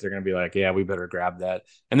see it, they're gonna be like, yeah, we better grab that.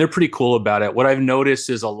 And they're pretty cool about it. What I've noticed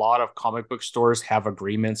is a lot of comic book stores have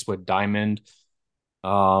agreements with Diamond.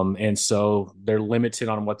 And so they're limited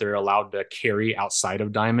on what they're allowed to carry outside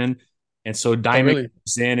of Diamond. And so Oh, Diamond really?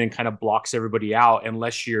 comes in and kind of blocks everybody out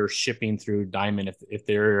unless you're shipping through Diamond. If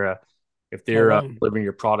Oh, they're wow. delivering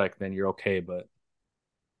your product, then you're okay. But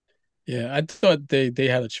Yeah, I thought they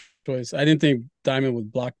had a choice. I didn't think Diamond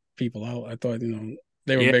would block people out. I thought,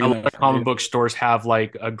 they were yeah, big a lot enough of for comic you. book stores have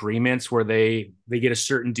like agreements where they get a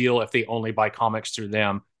certain deal if they only buy comics through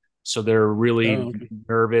them. So they're really Oh, okay.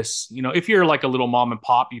 nervous. If you're like a little mom and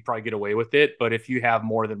pop, you probably get away with it. But if you have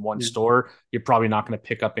more than one Yeah. store, you're probably not going to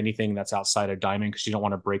pick up anything that's outside of Diamond because you don't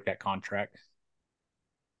want to break that contract.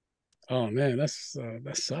 Oh man, that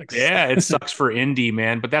sucks. Yeah, it sucks for indie,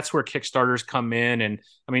 man, but that's where Kickstarters come in. And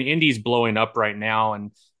I mean, indie's blowing up right now.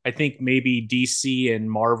 And I think maybe DC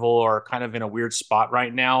and Marvel are kind of in a weird spot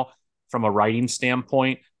right now from a writing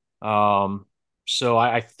standpoint. Um, so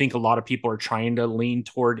I think a lot of people are trying to lean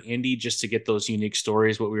toward indie just to get those unique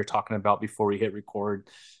stories, what we were talking about before we hit record.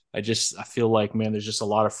 I feel like, man, there's just a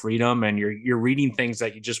lot of freedom and you're reading things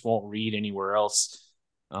that you just won't read anywhere else.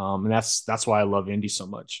 And that's why I love indie so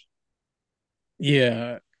much.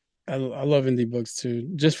 Yeah, I love indie books too,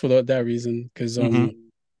 just for that reason. Because Mm-hmm.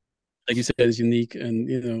 like you said, it's unique,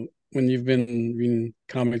 and when you've been reading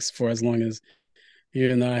comics for as long as you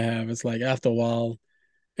and I have, it's like after a while,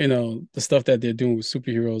 the stuff that they're doing with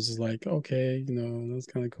superheroes is like, okay, that's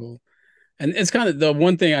kind of cool. And it's kind of the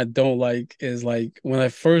one thing I don't like is like when I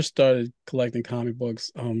first started collecting comic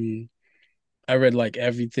books, I read like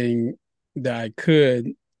everything that I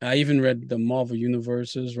could. I even read the Marvel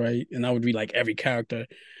universes, right? And I would read like every character,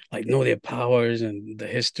 like know their powers and the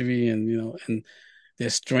history and and their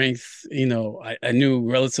strength. I knew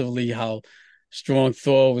relatively how strong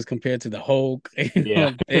Thor was compared to the Hulk,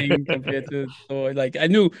 Yeah. thing compared to Thor. Like I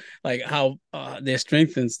knew like how their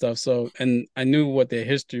strength and stuff. So and I knew what their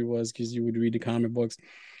history was because you would read the comic books.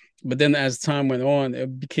 But then as time went on,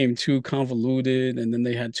 it became too convoluted, and then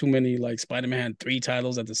they had too many. Like Spider-Man had three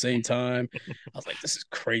titles at the same time. I was like, "This is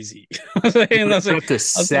crazy." And Up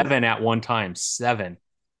to I was like, seven at one time. Seven.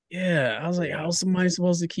 "Yeah." I was like, Yeah. "How's somebody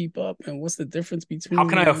supposed to keep up? And what's the difference How can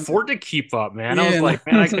between I them?" afford to keep up, man? I Yeah, was and like,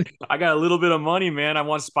 man, I got a little bit of money, man. I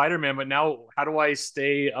want Spider-Man, but now how do I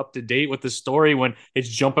stay up to date with the story when it's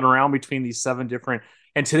jumping around between these seven different?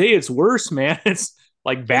 And today it's worse, man. It's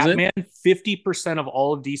like is it? Batman. 50% of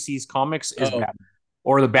all of DC's comics is Oh, Batman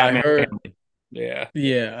or the I Batman heard. family. Yeah.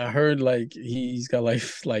 Yeah, I heard like he's got like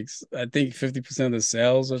I think 50% of the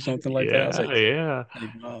sales or something like that. I was Yeah. Yeah. like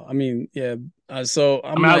wow. I mean, yeah. So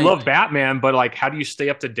I I'm mean, I like, love Batman, but like, how do you stay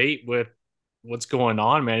up to date with what's going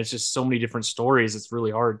on, man? It's just so many different stories. It's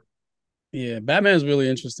really hard. yeah, Batman is really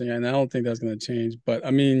interesting, and I don't think that's gonna change. But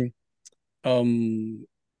I mean,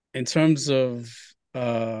 in terms of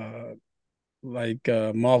uh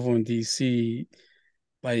Marvel and DC,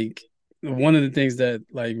 like one of the things that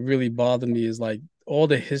like really bothered me is like all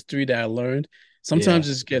the history that I learned Yeah. sometimes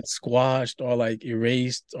just gets squashed or like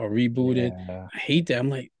erased or rebooted. Yeah. I hate that. I'm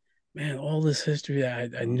like, man, all this history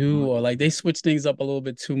that I knew, or Mhm. like they switch things up a little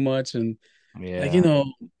bit too much, and like Yeah.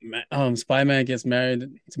 Spider-Man gets married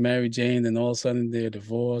to Mary Jane, and all of a sudden they're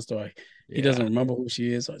divorced, or he doesn't Yeah. remember who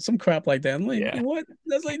she is, or some crap like that. I'm like, Yeah. what?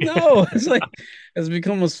 That's like, no. It's like it's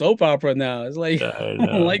become a soap opera now. It's like I I don't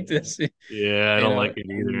know. like this, Yeah, I don't like it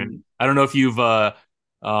either, man. and I don't know if you've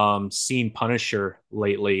seen Punisher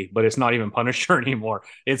lately, but it's not even Punisher anymore.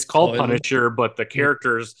 It's oh, called is it? Punisher, but the Yeah.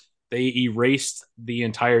 characters they erased the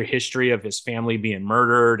entire history of his family being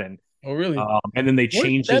murdered Oh, really? and then they What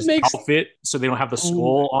changed that his makes? outfit so they don't have the Oh,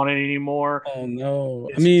 skull on it anymore. oh no.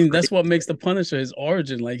 I It's mean, crazy. that's what makes the Punisher his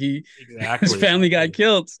origin. Like his Exactly. family got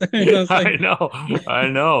killed. Yeah, It's like, I know. I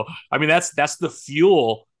know. I mean, that's the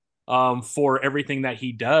fuel for everything that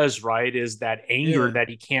he does, right? Is that anger yeah, that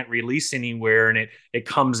he can't release anywhere, and it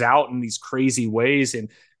comes out in these crazy ways. And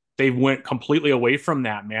they went completely away from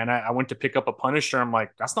that, man. I went to pick up a Punisher. I'm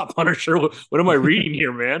like, that's not Punisher. What am I reading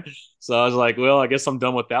here, man? So I was like, well, I guess I'm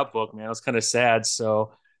done with that book, man. It was kind of sad.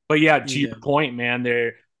 So, but yeah, to your yeah. point, man,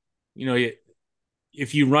 there, you know,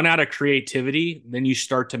 if you run out of creativity, then you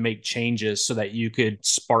start to make changes so that you could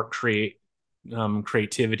spark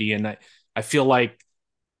creativity. And I feel like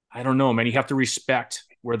I don't know, man. You have to respect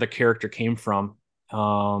where the character came from.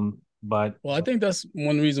 But Well, I think that's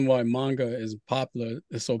one reason why manga is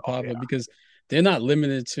so oh popular yeah, because they're not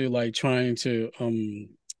limited to like trying to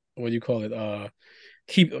what do you call it?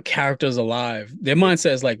 keep characters alive. Their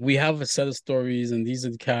mindset is like, we have a set of stories and these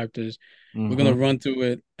are the characters. We're gonna Hmm. run through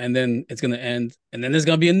it and then it's gonna end. And then there's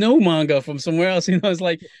gonna be a new manga from somewhere else. It's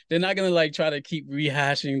like they're not gonna like try to keep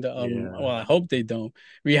rehashing the well, Yeah. I hope they don't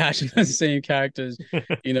rehashing the same characters,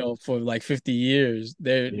 for like 50 years.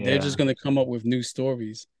 They're just Yeah. gonna come up with new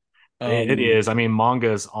stories. It Um is. I mean,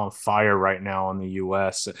 manga is on fire right now in the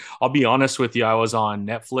US. I'll be honest with you. I was on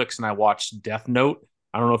Netflix and I watched Death Note.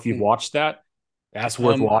 I don't know if you've watched that. That's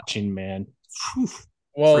worth um watching, man. Whew.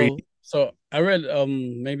 Crazy. well, so I read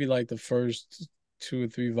maybe like the first 2 or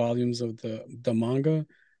 3 volumes of the manga.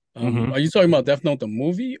 Hmm. Are you talking about Death Note the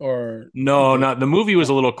movie or No, the not the movie was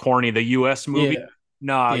a little corny. The US movie. yeah,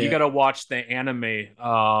 No, you yeah. got to watch the anime.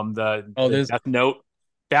 Oh, The there's Death Note.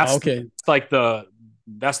 That's okay. like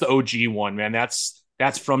that's the OG one, man.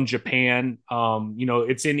 That's from Japan.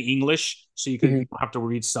 It's in English, so you Mhm. don't have to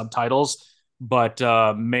read subtitles. But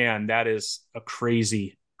man, that is a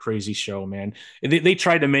crazy show, man. They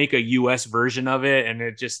tried to make a US version of it, and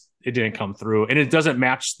it didn't come through, and it doesn't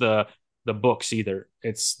match the books either.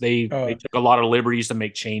 They Uh took a lot of liberties to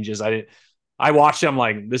make changes. I watched them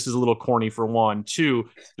like this is a little corny for one. Two,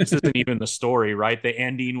 this isn't even the story, right? The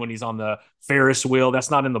ending when he's on the Ferris wheel,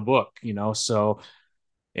 that's not in the book. So,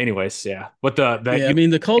 anyways, yeah. But yeah, I mean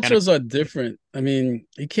the cultures are different. I mean,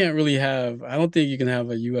 you can't really have I don't think you can have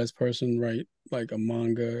a US person write like a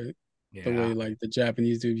manga the yeah, way like the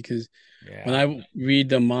Japanese do because when yeah, I read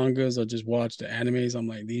the mangas or just watch the animes, I'm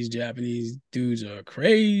like, these Japanese dudes are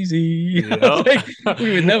crazy. I was yeah, like,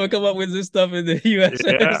 we would never come up with this stuff in the US.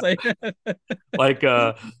 yeah. It's like, Like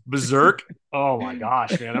Berserk. Oh my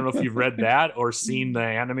gosh, man! I don't know if you've read that or seen the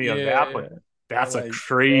anime of yeah, that, but yeah. I'm that's a like,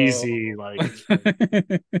 bro. crazy like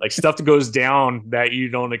stuff that goes down that you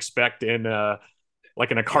don't expect in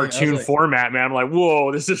like in a Yeah, I was cartoon like, format, man. I'm like,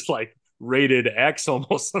 whoa, this is like rated X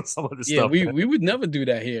almost on some of this yeah, stuff, we would never do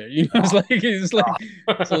that here. It's like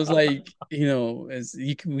so it's man. like as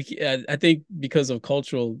you can, I think because of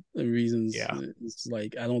cultural reasons, Yeah. it's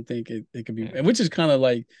like I don't think it could be, which is kind of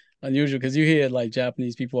like unusual because you hear like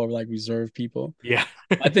Japanese people are like reserved people. Yeah.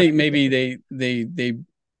 I think maybe they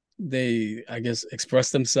I guess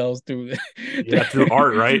express themselves through Yeah, through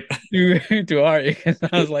art, right? through art. Because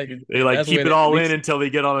I was like, They like that's keep where it it all in makes until they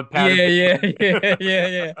get on the pad of yeah, paper. yeah, yeah, yeah,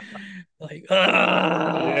 yeah. Like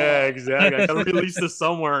Yeah, exactly. I gotta release this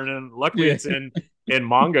somewhere, and then luckily yeah. it's in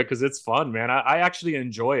manga because it's fun, man. I actually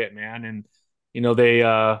enjoy it, man. And they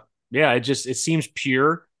yeah, it seems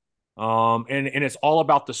pure. And it's all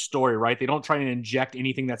about the story, right? They don't try and inject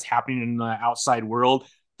anything that's happening in the outside world.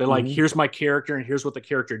 They're like, Mhm. here's my character and here's what the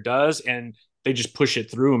character does, and they just push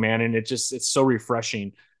it through, man. And it's so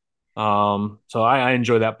refreshing. So I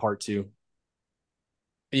enjoy that part too.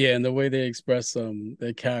 Yeah, and the way they express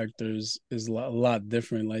their characters is a lot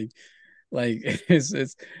different. Like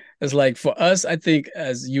it's like for us, I think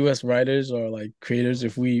as US writers or like creators,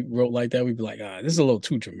 if we wrote like that, we'd be like, this is a little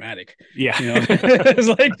too dramatic. Yeah. It's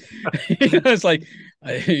like it's like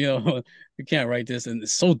we can't write this and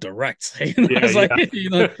it's so direct. Yeah, It's like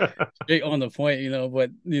yeah. straight on the point, but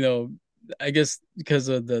I guess because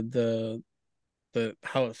of the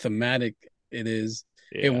how thematic it is,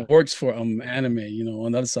 it Yeah. works for anime,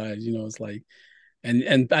 on the other side, it's like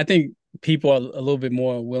and I think people are a little bit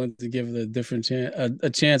more willing to give it a different chance a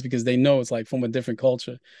chance because they know it's like from a different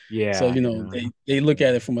culture. So, Yeah, yeah. they look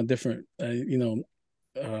at it from a different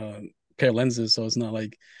uh pair of lenses. So it's not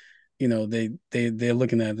like, they're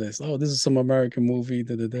looking at this, oh, this is some American movie,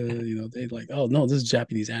 they like, oh no, this is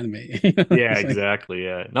Japanese anime. Yeah, It's like exactly.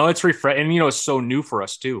 Yeah. No, it's refresh and it's so new for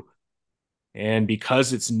us too. And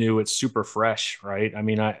because it's new, it's super fresh, right? I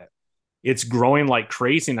mean, it's growing like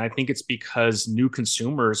crazy. And I think it's because new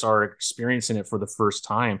consumers are experiencing it for the first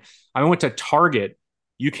time. I went to Target.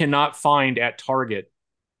 You cannot find at Target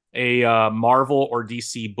a Marvel or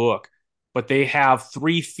DC book, but they have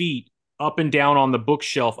 3 feet up and down on the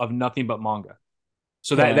bookshelf of nothing but manga.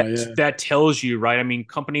 So oh yeah. that tells you, right? I mean,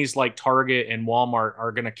 companies like Target and Walmart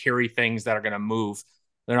are going to carry things that are going to move.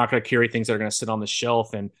 They're not going to carry things that are going to sit on the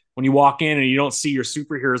shelf. And when you walk in and you don't see your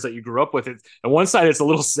superheroes that you grew up with, on one side it's a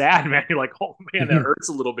little sad, man. You're like, oh man, that hurts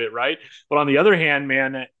a little bit, right? But on the other hand,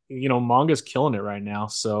 man, manga's killing it right now.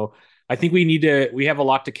 So I think we have a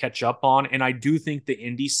lot to catch up on, and I do think the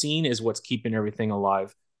indie scene is what's keeping everything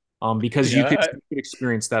alive, because Yeah, you could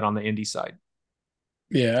experience that on the indie side.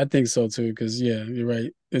 yeah, I think so too. Because yeah, you're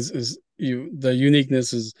right. Is you the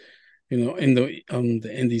uniqueness is in the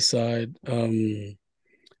indie side.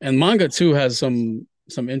 And manga too has some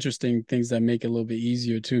interesting things that make it a little bit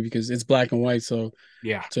easier too because it's black and white. So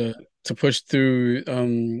Yeah, to push through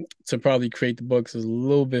to probably create the books is a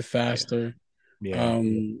little bit yeah, faster. yeah.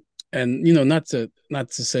 Um, and not to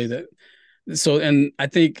say that. So, and I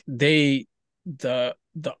think the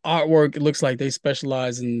artwork, it looks like they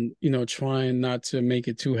specialize in trying not to make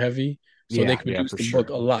it too heavy, so they Yeah, can yeah, produce for the book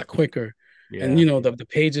sure. a lot quicker. And Yeah. the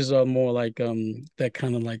pages are more like that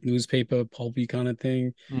kind of like newspaper pulpy kind of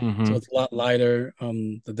thing. So Hmm. it's a lot lighter.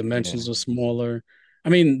 The Yeah. dimensions are smaller. I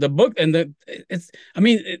mean, the book and the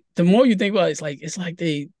more you think about it, it's like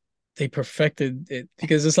they perfected it,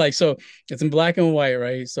 because it's like, so it's in black and white,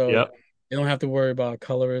 right? So Yep. they don't have to worry about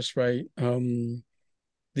colorists, right?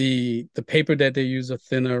 The paper that they use are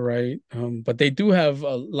thinner, right? But they do have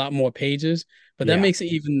a lot more pages, but that Yeah. makes it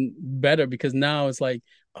even better, because now it's like,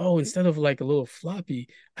 oh, instead of like a little floppy,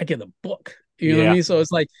 I get a book. You know what I Yeah. mean? So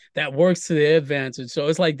it's like that works to their advantage. So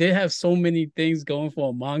it's like they have so many things going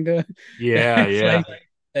for a manga that Yeah. it's Yeah. like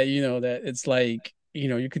that it's like,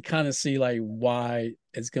 you could kind of see like why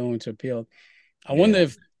it's going to appeal. I wonder Yeah.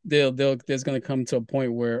 if they'll there's gonna come to a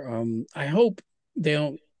point where I hope they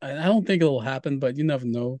don't. I don't think it'll happen, but you never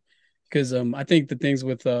know, because I think the things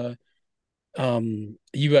with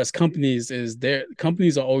US companies is their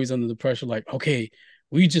companies are always under the pressure, like, okay,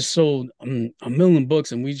 we just sold 1 million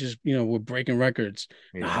books, and we just we're breaking records.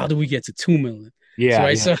 Now how Yeah. do we get to 2 million? So Yeah.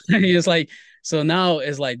 right, Yeah. so it's like, so now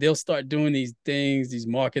it's like they'll start doing these things, these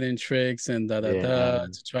marketing tricks and da da Yeah. da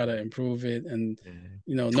to try to improve it, and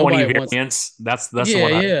Yeah. 20 nobody wants. variants. That's the Yeah,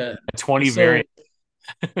 one. yeah. 20 So, variant.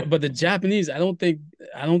 but the Japanese, I don't think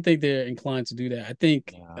they're inclined to do that. I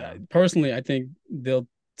think Yeah. personally, I think they'll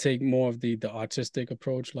take more of the artistic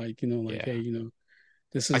approach, like, like, hey, Yeah.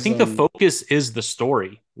 this I is think the focus is the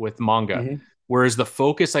story with manga, mhm, whereas the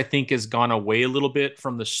focus I think has gone away a little bit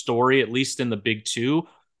from the story, at least in the big two.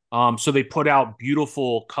 So they put out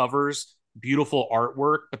beautiful covers, beautiful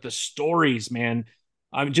artwork, but the stories, man.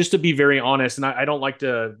 Just to be very honest, and I don't like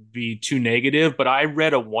to be too negative, but I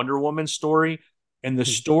read a Wonder Woman story, and the mhm,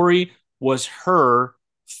 story was her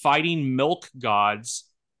fighting milk gods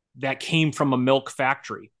that came from a milk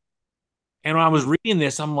factory. And when I was mhm. reading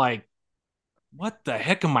this, I'm like, what the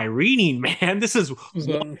heck am I reading, man? This is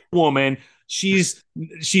Wonder So, Woman. She's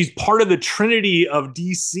part of the Trinity of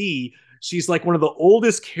DC. She's like one of the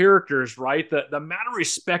oldest characters, right? The amount of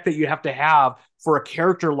respect that you have to have for a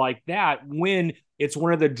character like that when it's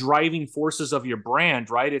one of the driving forces of your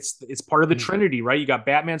brand, right? It's part of the mhm, Trinity, right? You got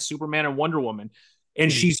Batman, Superman, and Wonder Woman. And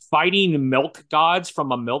mhm. she's fighting milk gods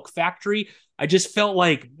from a milk factory. I just felt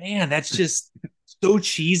like, man, that's just so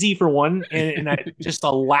cheesy for one, just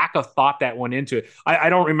a lack of thought that went into it. I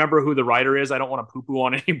don't remember who the writer is. I don't want to poo poo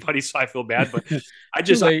on anybody, so I feel bad. But Too I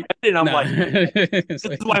late. read it and I'm Nah. like, It's this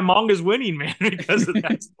like, is why manga's winning, man, because of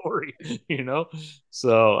that story, you know?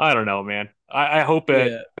 So I don't know, man. I hope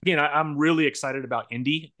it, yeah. again, I'm really excited about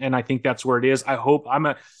indie, and I think that's where it is. I hope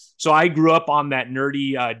so I grew up on that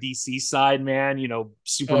nerdy DC side, man, Oh, you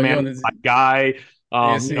Superman want to? guy,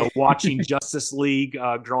 Yeah. See, watching Justice League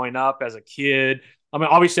growing up as a kid. I mean,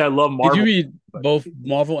 obviously, I love did you Marvel, read but both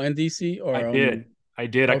Marvel and DC, I or did. I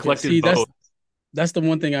did. I Okay, collected see, both. that's the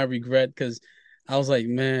one thing I regret, because I was like,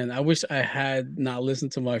 man, I wish I had not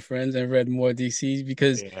listened to my friends and read more DC,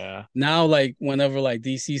 because Yeah. now, like, whenever like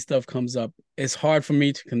DC stuff comes up, it's hard for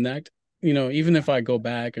me to connect. Even Yeah. if I go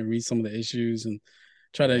back and read some of the issues and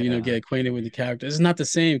try to, Yeah. get acquainted with the characters, it's not the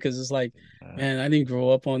same, because it's like, Yeah. man, I didn't grow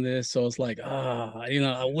up on this, so it's like,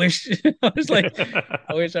 I wish I was like,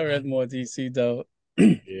 I wish I read more DC though.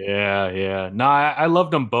 Yeah. Yeah. No, I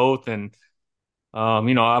loved them both. And,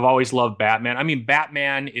 I've always loved Batman. I mean,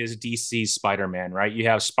 Batman is DC's Spider-Man, right? You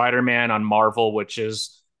have Spider-Man on Marvel, which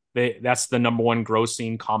is that's the number one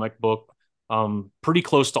grossing comic book, pretty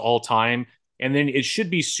close to all time. And then it should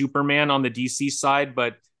be Superman on the DC side,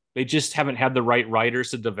 but they just haven't had the right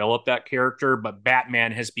writers to develop that character. But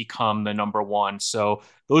Batman has become the number one. So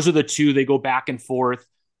those are the two. They go back and forth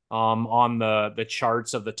on the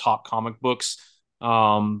charts of the top comic books.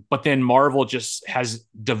 But then Marvel just has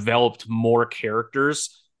developed more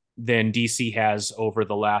characters than DC has over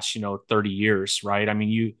the last, 30 years, right? I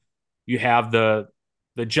mean, you have the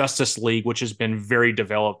Justice League, which has been very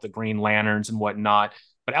developed, the Green Lanterns and whatnot.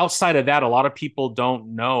 But outside of that, a lot of people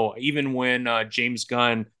don't know. Even when James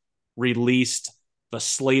Gunn released the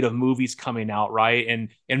slate of movies coming out, right?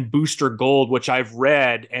 And Booster Gold, which I've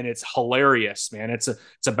read, and it's hilarious, man. It's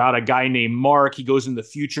about a guy named Mark. He goes in the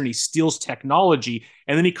future and he steals technology,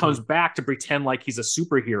 and then he comes back to pretend like he's a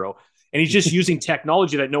superhero. And he's just using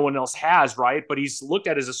technology that no one else has, right? But he's looked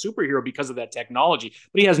at as a superhero because of that technology.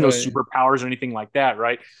 But he has no Right. superpowers or anything like that,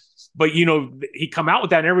 right? But he come out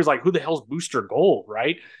with that, and everybody's like, "Who the hell's Booster Gold?"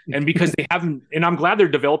 Right? And because they haven't, and I'm glad they're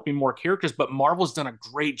developing more characters, but Marvel's done a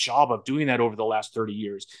great job of doing that over the last 30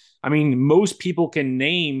 years. I mean, most people can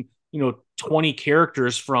name 20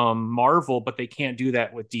 characters from Marvel, but they can't do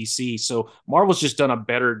that with DC. So Marvel's just done a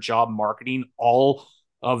better job marketing all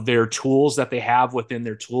of their tools that they have within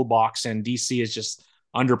their toolbox, and DC is just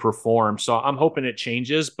underperformed. So I'm hoping it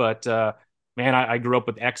changes. But man, I grew up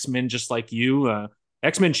with X-Men just like you.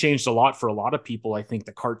 X-Men changed a lot for a lot of people. I think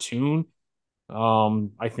the cartoon,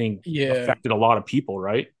 I think Yeah, affected a lot of people,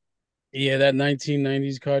 right? yeah, that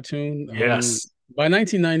 1990s cartoon. Yes. By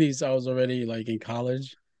 1990s, I was already like in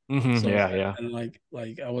college. So Yeah, yeah. and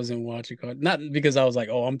like I wasn't watching not because I was like,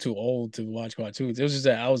 oh, I'm too old to watch cartoons. It was just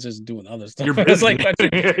that I was just doing other stuff. You're I was busy. like cartoon,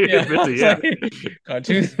 You're yeah, I busy. was Yeah. like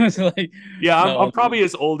cartoons was like Yeah, I'm no. probably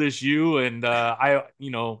as old as you, and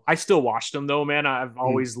I still watch them though, man. I've Mm,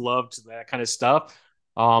 always loved that kind of stuff.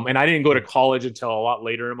 And I didn't go to college until a lot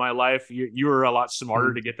later in my life. You were a lot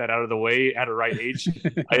smarter mm. to get that out of the way at a right age.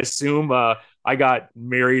 I assume I got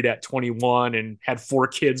married at 21 and had 4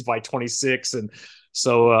 kids by 26, and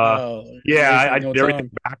so Oh, you yeah, wasted I no did everything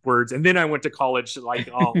time. backwards. And then I went to college like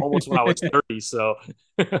almost when I was 30. So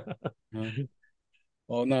Uh,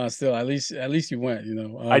 well, no, still at least you went,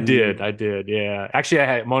 I did. Yeah. Actually, I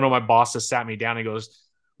had one of my bosses sat me down and goes,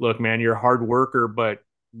 "Look, man, you're a hard worker, but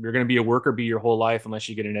you're going to be a worker bee your whole life unless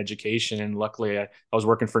you get an education." And luckily, I was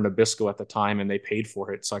working for Nabisco at the time, and they paid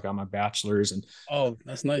for it, so I got my bachelor's. And oh,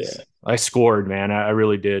 that's yeah, nice. I scored, man. I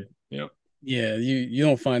really did. Yeah. Yeah, you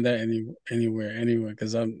don't find that anywhere anyway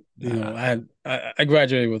because Nah. I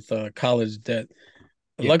graduated with college debt.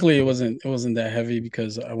 Yeah. Luckily, it wasn't that heavy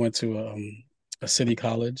because I went to a city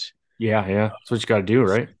college. Yeah. Yeah. That's what you got to do,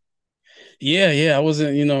 right? Yeah, yeah, I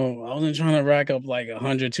wasn't trying to rack up like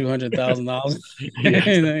 100, $200,000.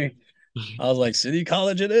 Yes. I was like, city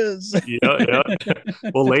college it is. Yeah. Yeah.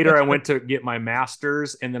 Well, later I went to get my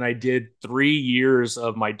master's, and then I did 3 years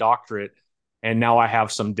of my doctorate, and now I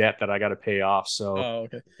have some debt that I got to pay off. So Oh,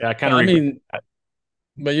 okay. yeah, I kind But of I regret mean, that.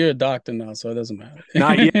 but you're a doctor now, so it doesn't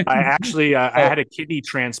Not yet. matter. I actually I Oh, had a kidney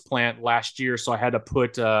transplant last year, so I had to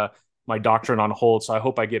put my doctorate on hold. So I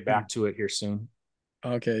hope I get back to it here soon.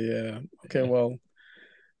 okay, yeah. Okay, Yeah. well,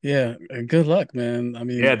 yeah. Good luck, man. I Yeah.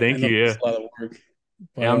 mean, I Thank know you. Yeah. it's a lot of work,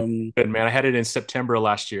 but Yeah. I'm good, man. I had it in September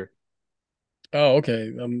last year. oh,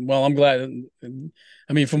 okay. Well, I'm glad.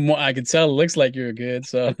 I mean, from what I can tell, it looks like you're good.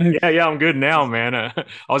 So, Yeah. Yeah. I'm good now, man. I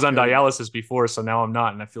was on good. dialysis before, so now I'm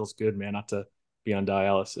not, and it feels good, man, not to be on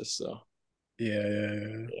dialysis. So Yeah, yeah,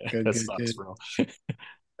 yeah. yeah, Good, that good, sucks, good. bro.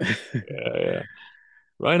 Yeah. Yeah.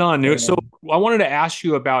 Right on, Newt. But So I wanted to ask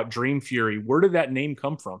you about Dream Fury. Where did that name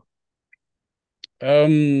come from?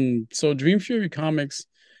 so Dream Fury Comics.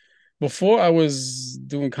 Before I was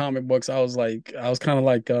doing comic books, I was kind of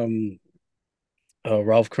like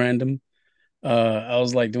Ralph Crandom. I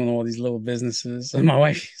was like doing all these little businesses, and my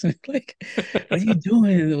wife was like, "What are you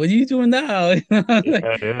doing? What are you doing now?" Like,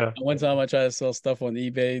 Yeah. Yeah. one time I tried to sell stuff on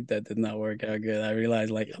eBay that did not work out good. I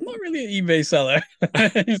realized like I'm not really an eBay seller.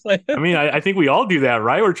 It's like, I mean, I think we all do that,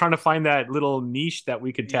 right? We're trying to find that little niche that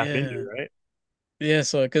we could tap into, yeah, right? yeah.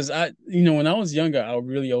 So because when I was younger, I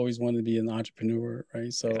really always wanted to be an entrepreneur,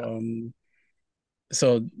 right? Yeah.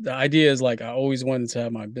 So the idea is like I always wanted to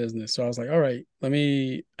have my business. So I was like, all right, I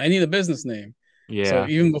need a business name. So Yeah.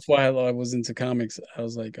 even before I was into comics, I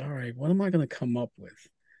was like, all right, what am I gonna come up with?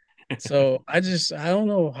 So I don't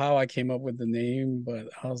know how I came up with the name, but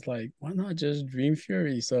I was like, why not just Dream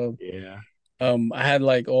Fury? So Yeah. I had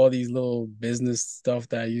like all these little business stuff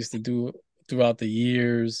that I used to do throughout the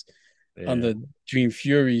years Yeah. under Dream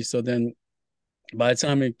Fury. So then by the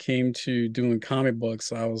time it came to doing comic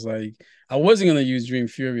books, I was like, I wasn't gonna use Dream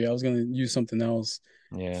Fury. I was gonna use something else.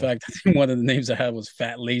 In Yeah. fact, I think one of the names I had was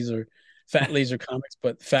Fat Laser Comics,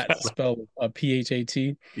 but Fat spelled Phat.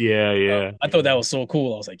 Yeah. Yeah. I thought that was so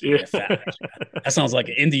cool. I was like, Yeah. yeah, Fat Laser. That sounds like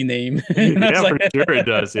an indie name. And I was Yeah, for like, sure it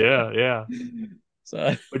does. Yeah. Yeah.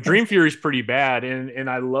 so But Dream Fury is pretty bad. And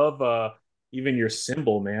I love even your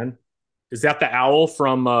symbol, man. Is that the owl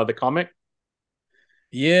from the comic?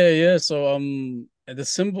 yeah, yeah. So the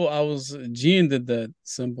symbol I was Gian did that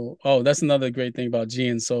symbol. Oh, that's another great thing about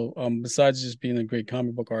Gian. So besides just being a great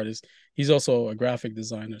comic book artist, he's also a graphic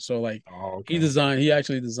designer. So like Oh, okay. he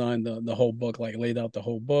actually designed the whole book, like laid out the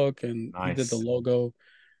whole book and he did the Nice. logo.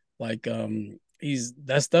 Like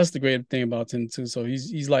that's the great thing about him too. So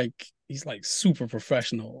he's like super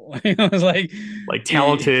professional. It's like Like he,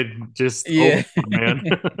 talented, just over, yeah. man.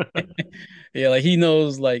 Yeah, like he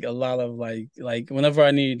knows like a lot of like whenever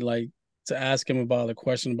I need like to ask him about a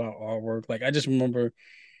question about artwork, like I just remember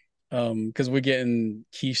because we're getting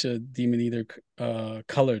Keisha Demon Eater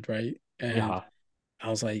colored, right? And Yeah. I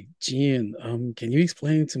was like, Gian, can you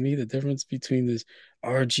explain to me the difference between this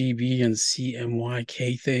RGB and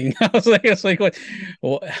CMYK thing. I was like, what?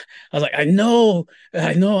 Well, I was like, I know,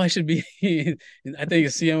 I should be. I think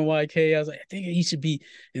it's CMYK. I was like, I think he should be.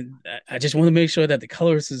 I just want to make sure that the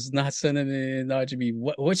colorist is not sending in RGB.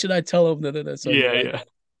 What should I tell him? So he Yeah, like,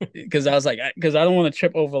 yeah. because I was like, because I don't want to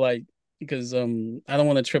trip over I don't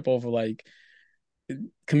want to trip over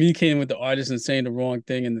communicating with the artist and saying the wrong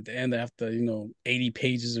thing, and at the end after 80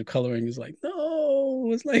 pages of coloring is like, no,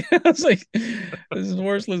 it's like I was like, this is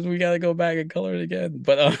worthless, we got to go back and color it again.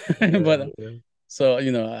 But Yeah, but yeah. so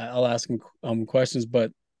I'll ask him questions.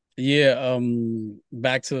 But yeah,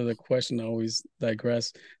 back to the question, I always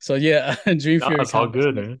digress. So yeah, Dream No, Fury it's all comics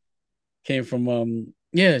good, man. came from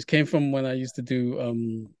it came from when I used to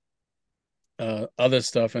do other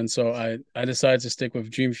stuff, and so I decided to stick with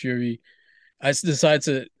Dream Fury. I decided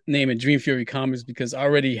to name it Dream Fury Comics because I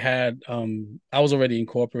was already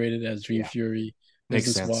incorporated as Dream Yeah, Fury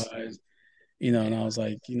makes business sense. wise, and I Yeah. was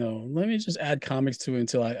like, let me just add comics to it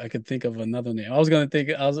until I could think of another name. I was gonna think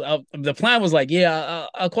the plan was like, yeah,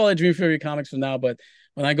 I'll call it Dream Fury Comics for now, but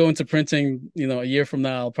when I go into printing, a year from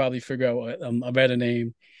now, I'll probably figure out a better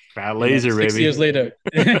name. Fat laser, 6 years baby.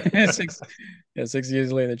 later, six 6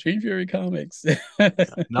 years later, Dream Fury Comics.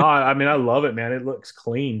 No, I mean I love it, man. It looks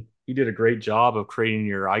clean. You did a great job of creating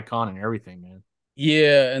your icon and everything, man.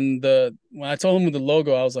 Yeah, and the when I told him with the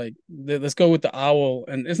logo, I was like, let's go with the owl.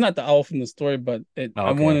 And it's not the owl from the story, but Oh, I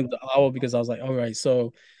okay. wanted the owl because I was like, all right,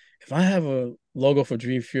 so if I have a logo for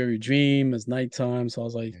Dream Fury, Dream is nighttime. So I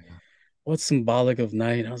was like, Yeah. what's symbolic of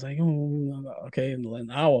night? I was like, oh, okay, and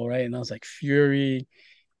an owl, right? And I was like, Fury.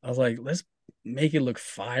 I was like, let's make it look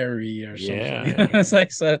fiery or something. Yeah, yeah. It's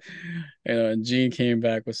like so, and Gene came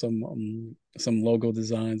back with some logo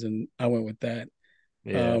designs, and I went with that.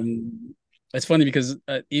 Yeah. Um, it's funny because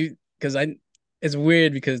I it's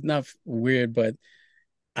weird because not weird, but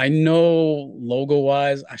I know logo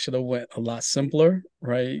wise I should have went a lot simpler,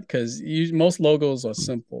 right? Because most logos are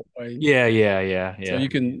simple, right? Yeah, yeah, yeah, So yeah.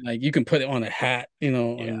 you can put it on a hat, Yeah.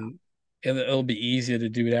 and it'll be easier to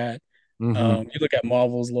do that. Mm-hmm. You look at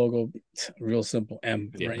Marvel's logo, real simple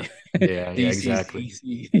M, Yeah. right? Yeah, yeah, DC's exactly.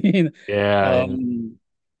 DC. Yeah, yeah. um,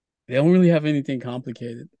 they don't really have anything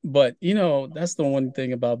complicated. But that's the one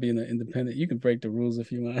thing about being an independent. You can break the rules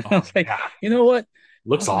if you want. I Oh was like, yeah. you know what? I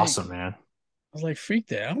Looks was like, awesome, man. freak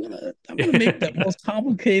that. I'm gonna make the most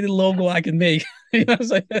complicated logo I can make. I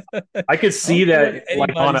was like, I I could don't see care what that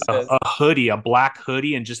like on anybody says. a hoodie, a black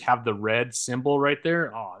hoodie, and just have the red symbol right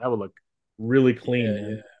there. Oh, that would look really clean, Yeah,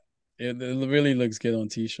 man. yeah. It really looks good on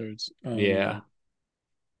t-shirts. Yeah.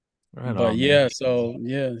 Right But on, man. yeah, so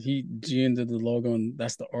yeah, he G did the logo, and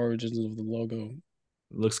that's the origins of the logo.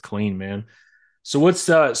 It looks clean, man. So what's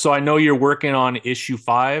so I know you're working on issue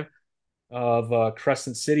 5 of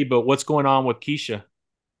Crescent City, but what's going on with Keisha?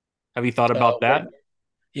 Have you thought about Work, that?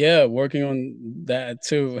 yeah, working on that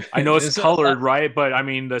too. I know it's It's a lot. colored, right? But I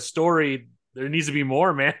mean, the story there needs to be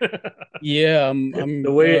more, man. Yeah,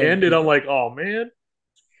 The way it ended, I'm like, oh man.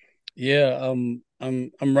 yeah, I'm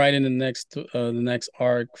writing the next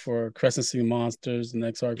arc for Crescent City Monsters, the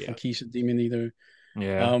next arc for Yeah, Keisha Demon Eater.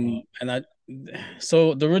 yeah. And I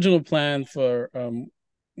so the original plan for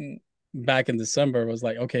back in December was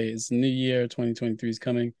like, okay, it's New Year, 2023 is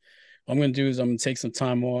coming. What I'm gonna do is I'm gonna take some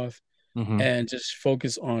time off Hmm. and just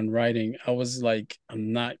focus on writing. I was like,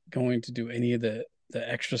 I'm not going to do any of the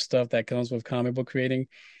extra stuff that comes with comic book creating,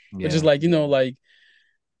 which is Yeah, like,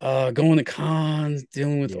 going to cons,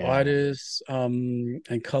 dealing with yeah, artists,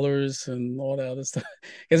 and colors and all that other stuff.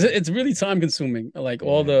 Because it's really time consuming, like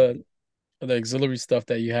all yeah, the auxiliary stuff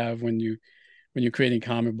that you have when you're creating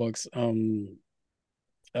comic books.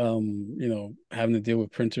 Having to deal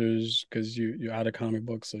with printers because you're out of comic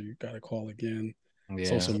books, so you gotta call again, yeah,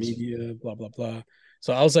 social media, blah blah blah.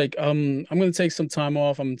 So I was like, I'm gonna take some time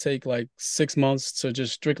off. I'm gonna take like 6 months to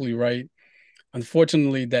just strictly write.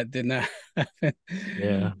 Unfortunately, that did not happen.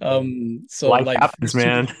 yeah. So Life like the happens, first two,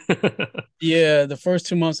 man. yeah, the first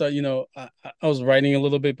 2 months, I was writing a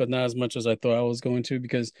little bit, but not as much as I thought I was going to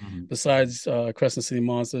because Mhm. besides Crescent City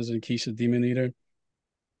Monsters and Keisha Demon Eater,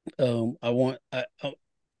 I want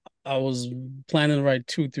I was planning to write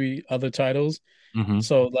 2, 3 other titles. Mhm.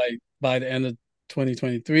 So like by the end of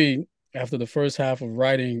 2023, after the first half of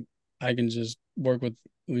writing, I can just work with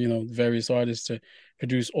various artists to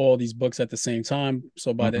produce all these books at the same time.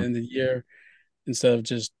 So by the Mhm. end of the year, instead of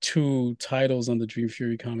just 2 titles on the Dream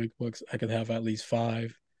Fury comic books, I could have at least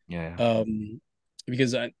 5. Yeah, Um,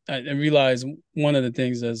 because I realize one of the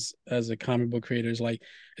things as a comic book creator is like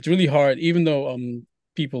it's really hard, even though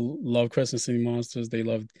people love Crescent City Monsters, they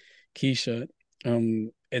love Keisha.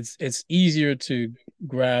 It's easier to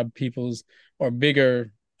grab people's or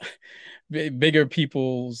bigger bigger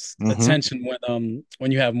people's Mm-hmm. attention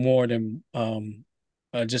when you have more than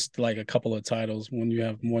just like a couple of titles, when you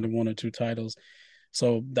have more than one or two titles.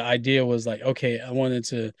 So the idea was like, okay, I wanted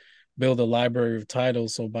to build a library of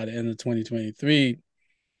titles, so by the end of 2023,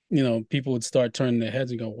 people would start turning their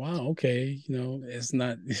heads and go, wow, okay, it's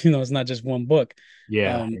not, it's not just one book.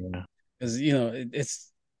 Yeah, um yeah. because it's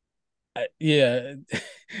yeah,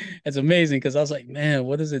 it's amazing because I was like, man,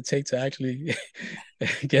 what does it take to actually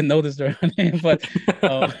get noticed around here? But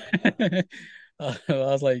I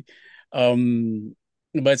was like,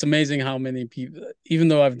 but it's amazing how many people, even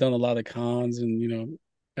though I've done a lot of cons and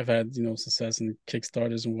I've had success in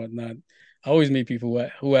Kickstarters and whatnot, I always meet people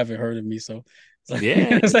who haven't heard of me. So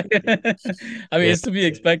Yeah, it's like, I mean, yeah, it's to be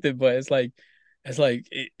expected, but it's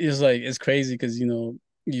crazy because you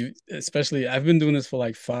especially I've been doing this for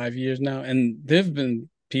like 5 years now, and there've been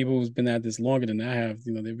people who's been at this longer than I have.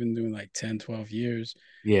 They've been doing like 10, 12 years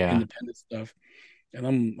yeah, independent stuff. And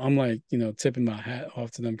I'm like, tipping my hat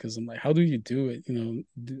off to them because I'm like, how do you do it? In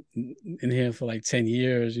here for like 10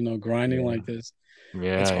 years, grinding yeah, like this. It's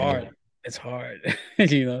yeah, yeah. hard. It's hard,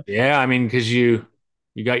 you know. Yeah, I mean, because you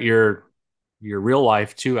got your real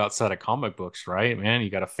life too outside of comic books, right, man? You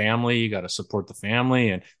got a family, you got to support the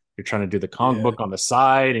family, and you're trying to do the comic Yeah. book on the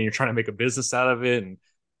side, and you're trying to make a business out of it. And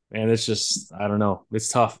man, it's just I don't know, it's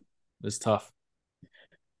tough. It's tough.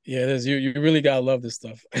 Yeah, it is. You really gotta love this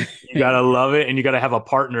stuff. You gotta love it, and you gotta have a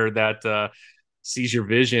partner that sees your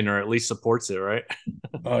vision or at least supports it, right?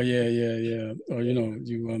 Oh yeah, yeah, yeah. Or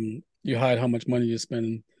you hide how much money you're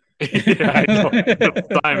spending. Yeah, I know.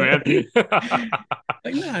 The time, man.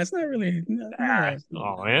 Like, nah, it's not really. No, it's not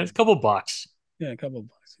Oh that. man, it's a couple bucks. Yeah, a couple of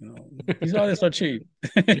bucks. These artists are cheap.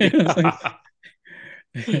 It's like,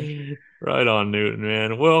 Right on, Newton,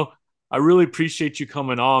 man. Well, I really appreciate you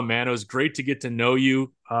coming on, man. It was great to get to know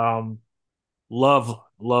you. Love, love,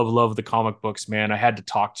 love the comic books, man. I had to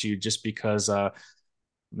talk to you just because,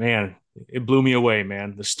 man, it blew me away,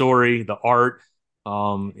 man. The story, the art.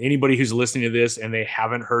 Anybody who's listening to this and they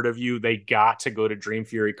haven't heard of you, they got to go to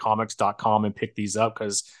dreamfurycomics.com and pick these up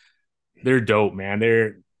because they're dope, man.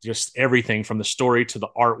 They're just everything from the story to the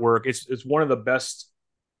artwork. It's one of the best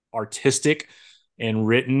artistic and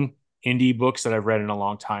written indie books that I've read in a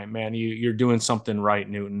long time, man. You're doing something right,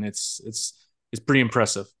 Newton. It's pretty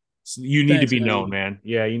impressive. So you need to thanks, be known, man. man.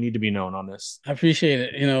 Yeah, you need to be known on this. I appreciate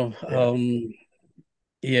it. Yeah.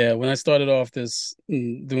 Yeah, when I started off this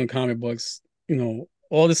doing comic books,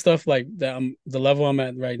 all the stuff like that, the level I'm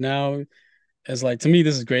at right now is like, to me,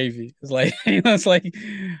 this is gravy. It's like, it's like,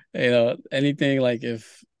 anything like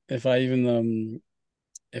if I even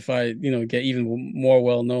if I get even more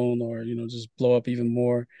well known, or just blow up even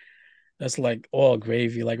more, that's like all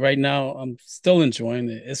gravy. Like right now, I'm still enjoying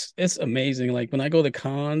it. It's amazing. Like when I go to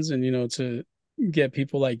cons and to get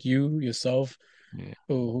people like yourself Yeah.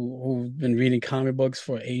 who've been reading comic books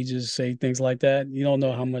for ages say things like that. You don't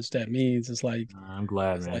know how much that means. It's like I'm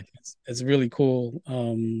glad, man. it's really cool.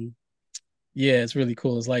 Yeah, it's really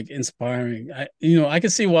cool. It's like inspiring. I can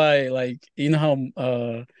see why, like,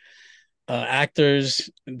 how actors,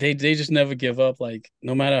 they just never give up, like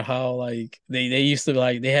no matter how, like they used to,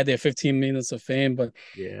 like, they had their 15 minutes of fame, but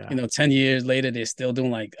Yeah. 10 years later they're still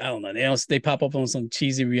doing, like, I don't know, they pop up on some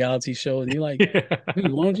cheesy reality show and you're like,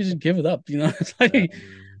 dude, why don't you just give it up? It's like,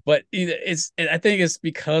 but I think it's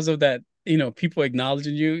because of that, people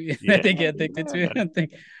acknowledging you that Yeah. they get addicted to it. I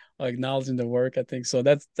think, or acknowledging the work, I think so.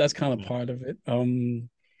 That's kind of Yeah. part of it.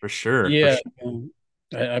 For sure. For Yeah, sure.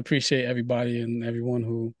 I appreciate everybody and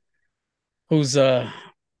everyone who's uh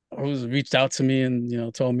who's reached out to me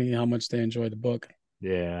and told me how much they enjoyed the book.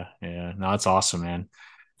 Yeah. Yeah. No, it's awesome, man.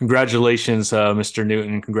 Congratulations, Mr.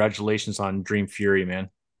 Newton. Congratulations on Dream Fury, man.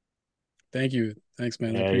 Thank you. Thanks,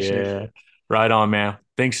 man. I Yeah, appreciate it. yeah. Right on, man.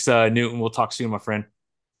 Thanks, Newton. We'll talk soon, my friend.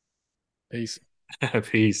 Peace.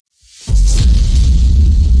 Peace.